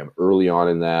up. Okay, I'm early on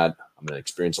in that. I'm going to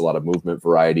experience a lot of movement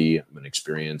variety. I'm going to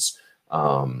experience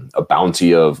a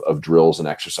bounty of drills and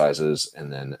exercises.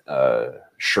 And then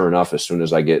sure enough, as soon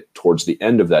as I get towards the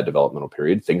end of that developmental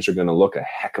period, things are going to look a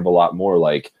heck of a lot more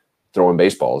like throwing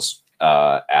baseballs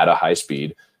at a high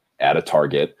speed, at a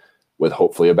target, with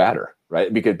hopefully a batter,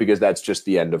 right? Because that's just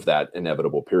the end of that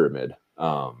inevitable pyramid,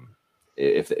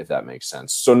 if that makes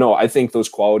sense. So no, I think those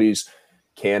qualities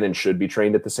can and should be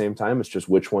trained at the same time. It's just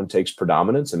which one takes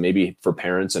predominance. And maybe for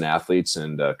parents and athletes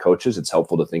and coaches, it's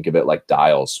helpful to think of it like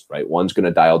dials, right? One's going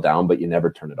to dial down, but you never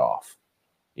turn it off.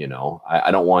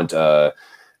 I don't want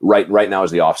right now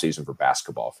is the off season for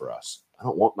basketball for us. I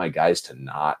don't want my guys to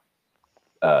not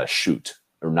shoot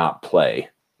or not play,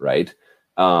 right?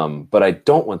 But I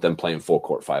don't want them playing full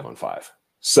court 5-on-5.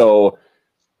 So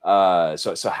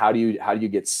how do you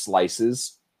get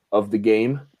slices of the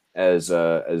game? As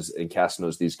and Cass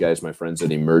knows these guys, my friends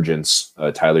at Emergence,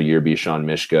 Tyler Yearby, Sean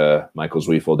Mishka, Michael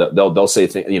Zweifel, they'll say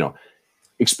things,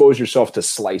 expose yourself to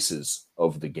slices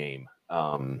of the game,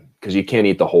 because you can't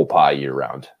eat the whole pie year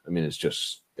round. I mean, it's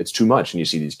too much, and you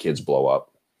see these kids blow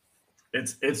up.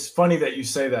 It's funny that you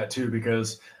say that too,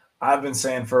 because I've been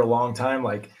saying for a long time,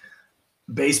 like,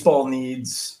 baseball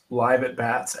needs live at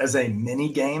bats as a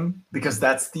mini game, because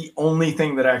that's the only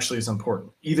thing that actually is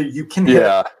important. Either you can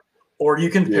hit or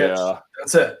you can pitch. Yeah.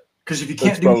 That's it. Because if you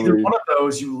can't do either one of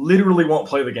those, you literally won't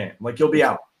play the game. Like, you'll be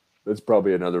out. That's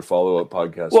probably another follow-up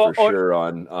podcast sure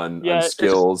on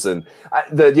skills. And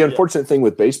the unfortunate thing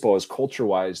with baseball is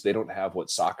culture-wise, they don't have what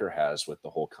soccer has with the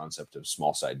whole concept of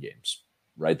small side games,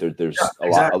 right? There's a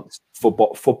lot of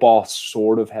football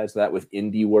sort of has that with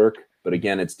indie work, but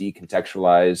again, it's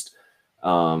decontextualized.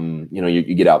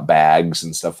 You get out bags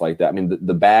and stuff like that. I mean,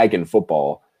 the bag in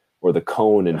football, or the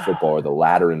cone in football, or the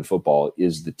ladder in football,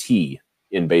 is the tee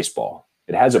in baseball.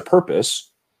 It has a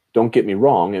purpose. Don't get me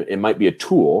wrong. It might be a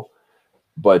tool,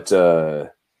 but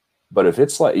if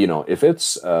it's like, if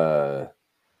it's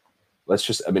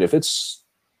if it's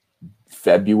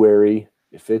February,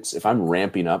 if I'm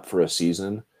ramping up for a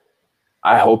season,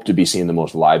 I hope to be seeing the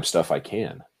most live stuff I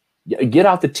can. Get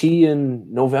out the tee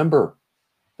in November.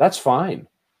 That's fine.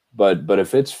 But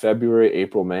if it's February,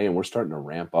 April, May, and we're starting to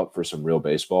ramp up for some real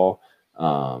baseball,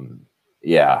 man,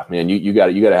 you got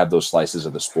to have those slices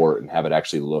of the sport and have it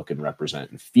actually look and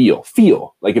represent and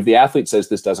feel. Like, if the athlete says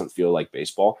this doesn't feel like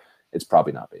baseball, it's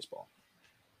probably not baseball.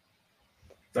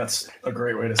 That's a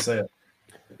great way to say it.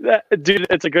 Dude,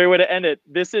 it's a great way to end it.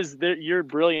 You're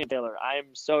brilliant, Taylor.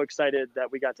 I'm so excited that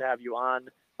we got to have you on.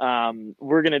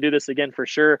 We're going to do this again for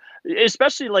sure.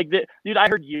 Especially dude, I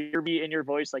heard Yearby in your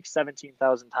voice like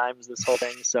 17,000 times this whole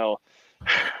thing. So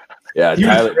yeah, he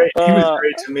was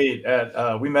great to meet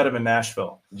we met him in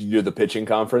Nashville. Did you do the pitching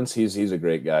conference? He's a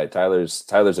great guy. Tyler's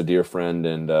a dear friend.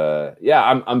 And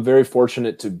I'm very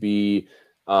fortunate to be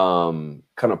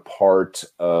kind of part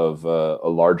of a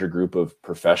larger group of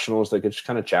professionals that could just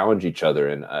kind of challenge each other.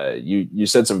 And you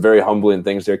said some very humbling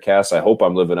things there, Cass. I hope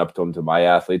I'm living up to them to my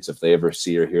athletes if they ever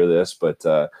see or hear this. But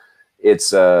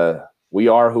it's we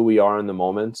are who we are in the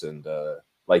moment. And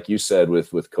like you said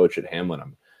with Coach at Hamlin,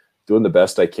 I'm doing the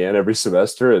best I can every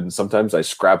semester. And sometimes I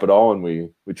scrap it all and we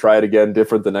try it again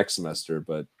different the next semester.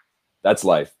 But that's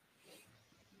life.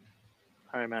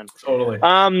 All right, man. Totally.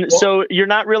 So you're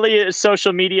not really a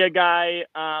social media guy.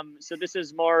 So this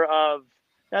is more of,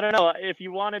 I don't know, if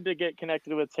you wanted to get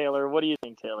connected with Taylor, what do you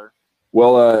think, Taylor?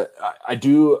 Well, I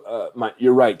do.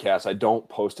 You're right, Cass. I don't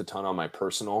post a ton on my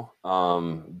personal,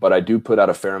 but I do put out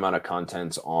a fair amount of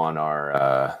content on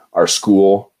our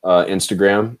school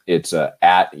Instagram. It's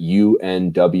at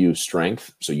UNW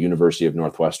Strength. So University of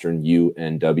Northwestern,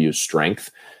 UNW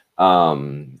Strength.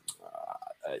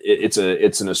 It's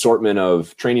an assortment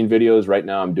of training videos. Right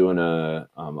now I'm doing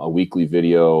a weekly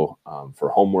video for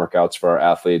home workouts for our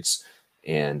athletes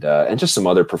and just some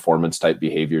other performance type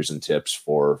behaviors and tips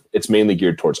it's mainly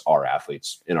geared towards our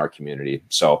athletes in our community.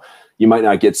 So you might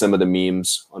not get some of the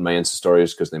memes on my Insta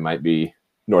stories because they might be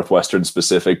Northwestern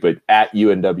specific, but at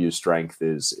UNW Strength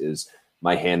is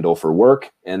my handle for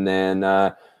work. And then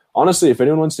honestly, if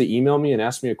anyone wants to email me and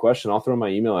ask me a question, I'll throw my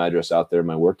email address out there.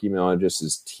 My work email address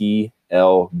is tlgish,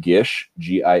 Gish,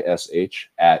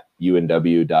 at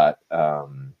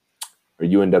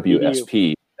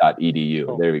unwsp.edu.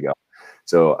 Cool. There we go.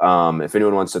 So if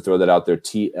anyone wants to throw that out there,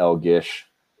 tlgish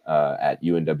at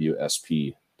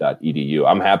unwsp.edu.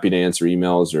 I'm happy to answer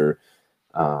emails or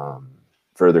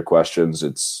further questions.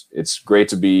 It's great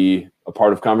to be a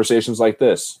part of conversations like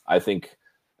this. I think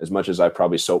as much as I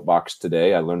probably soapboxed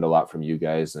today, I learned a lot from you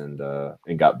guys and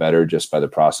got better just by the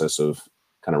process of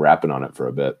kind of rapping on it for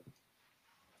a bit.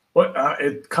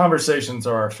 Conversations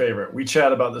are our favorite. We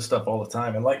chat about this stuff all the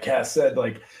time. And like Cass said,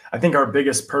 like, I think our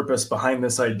biggest purpose behind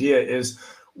this idea is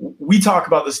we talk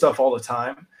about this stuff all the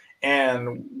time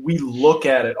and we look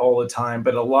at it all the time,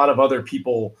 but a lot of other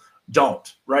people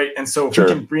don't. Right. And so if we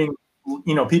can bring,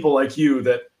 people like you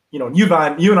that, you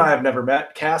and I have never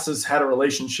met. Cass has had a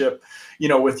relationship,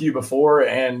 with you before,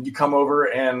 and you come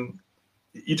over and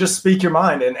you just speak your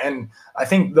mind. And I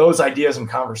think those ideas and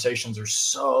conversations are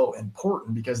so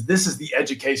important because this is the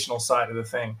educational side of the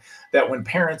thing, that when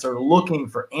parents are looking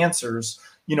for answers,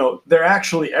 they're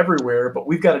actually everywhere, but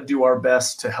we've got to do our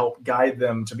best to help guide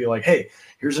them to be like, hey,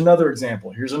 here's another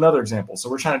example. Here's another example. So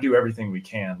we're trying to do everything we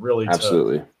can really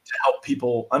to help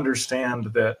people understand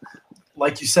that,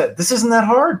 like you said, this isn't that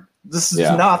hard. This is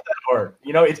not that hard.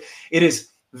 It is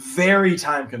very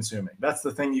time consuming. That's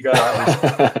the thing you got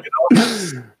to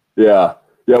understand. Yeah.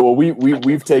 Well,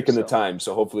 we've taken the time,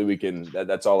 so hopefully we can.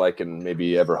 That's all I can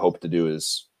maybe ever hope to do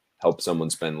is help someone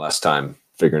spend less time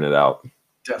figuring it out.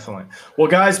 Definitely. Well,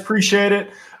 guys, appreciate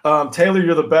it. Taylor,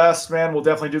 you're the best, man. We'll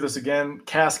definitely do this again.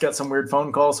 Cass got some weird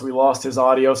phone calls, so we lost his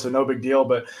audio, so no big deal.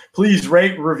 But please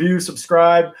rate, review,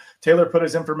 subscribe. Taylor put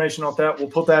his information on that. We'll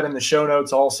put that in the show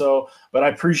notes also. But I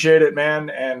appreciate it, man.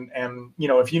 And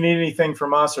if you need anything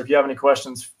from us or if you have any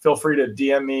questions, feel free to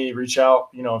DM me, reach out.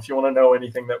 If you want to know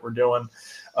anything that we're doing,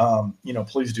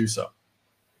 please do so.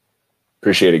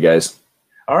 Appreciate it, guys.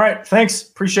 All right. Thanks.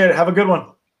 Appreciate it. Have a good one.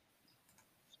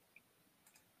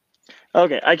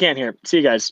 Okay, I can't hear. See you guys.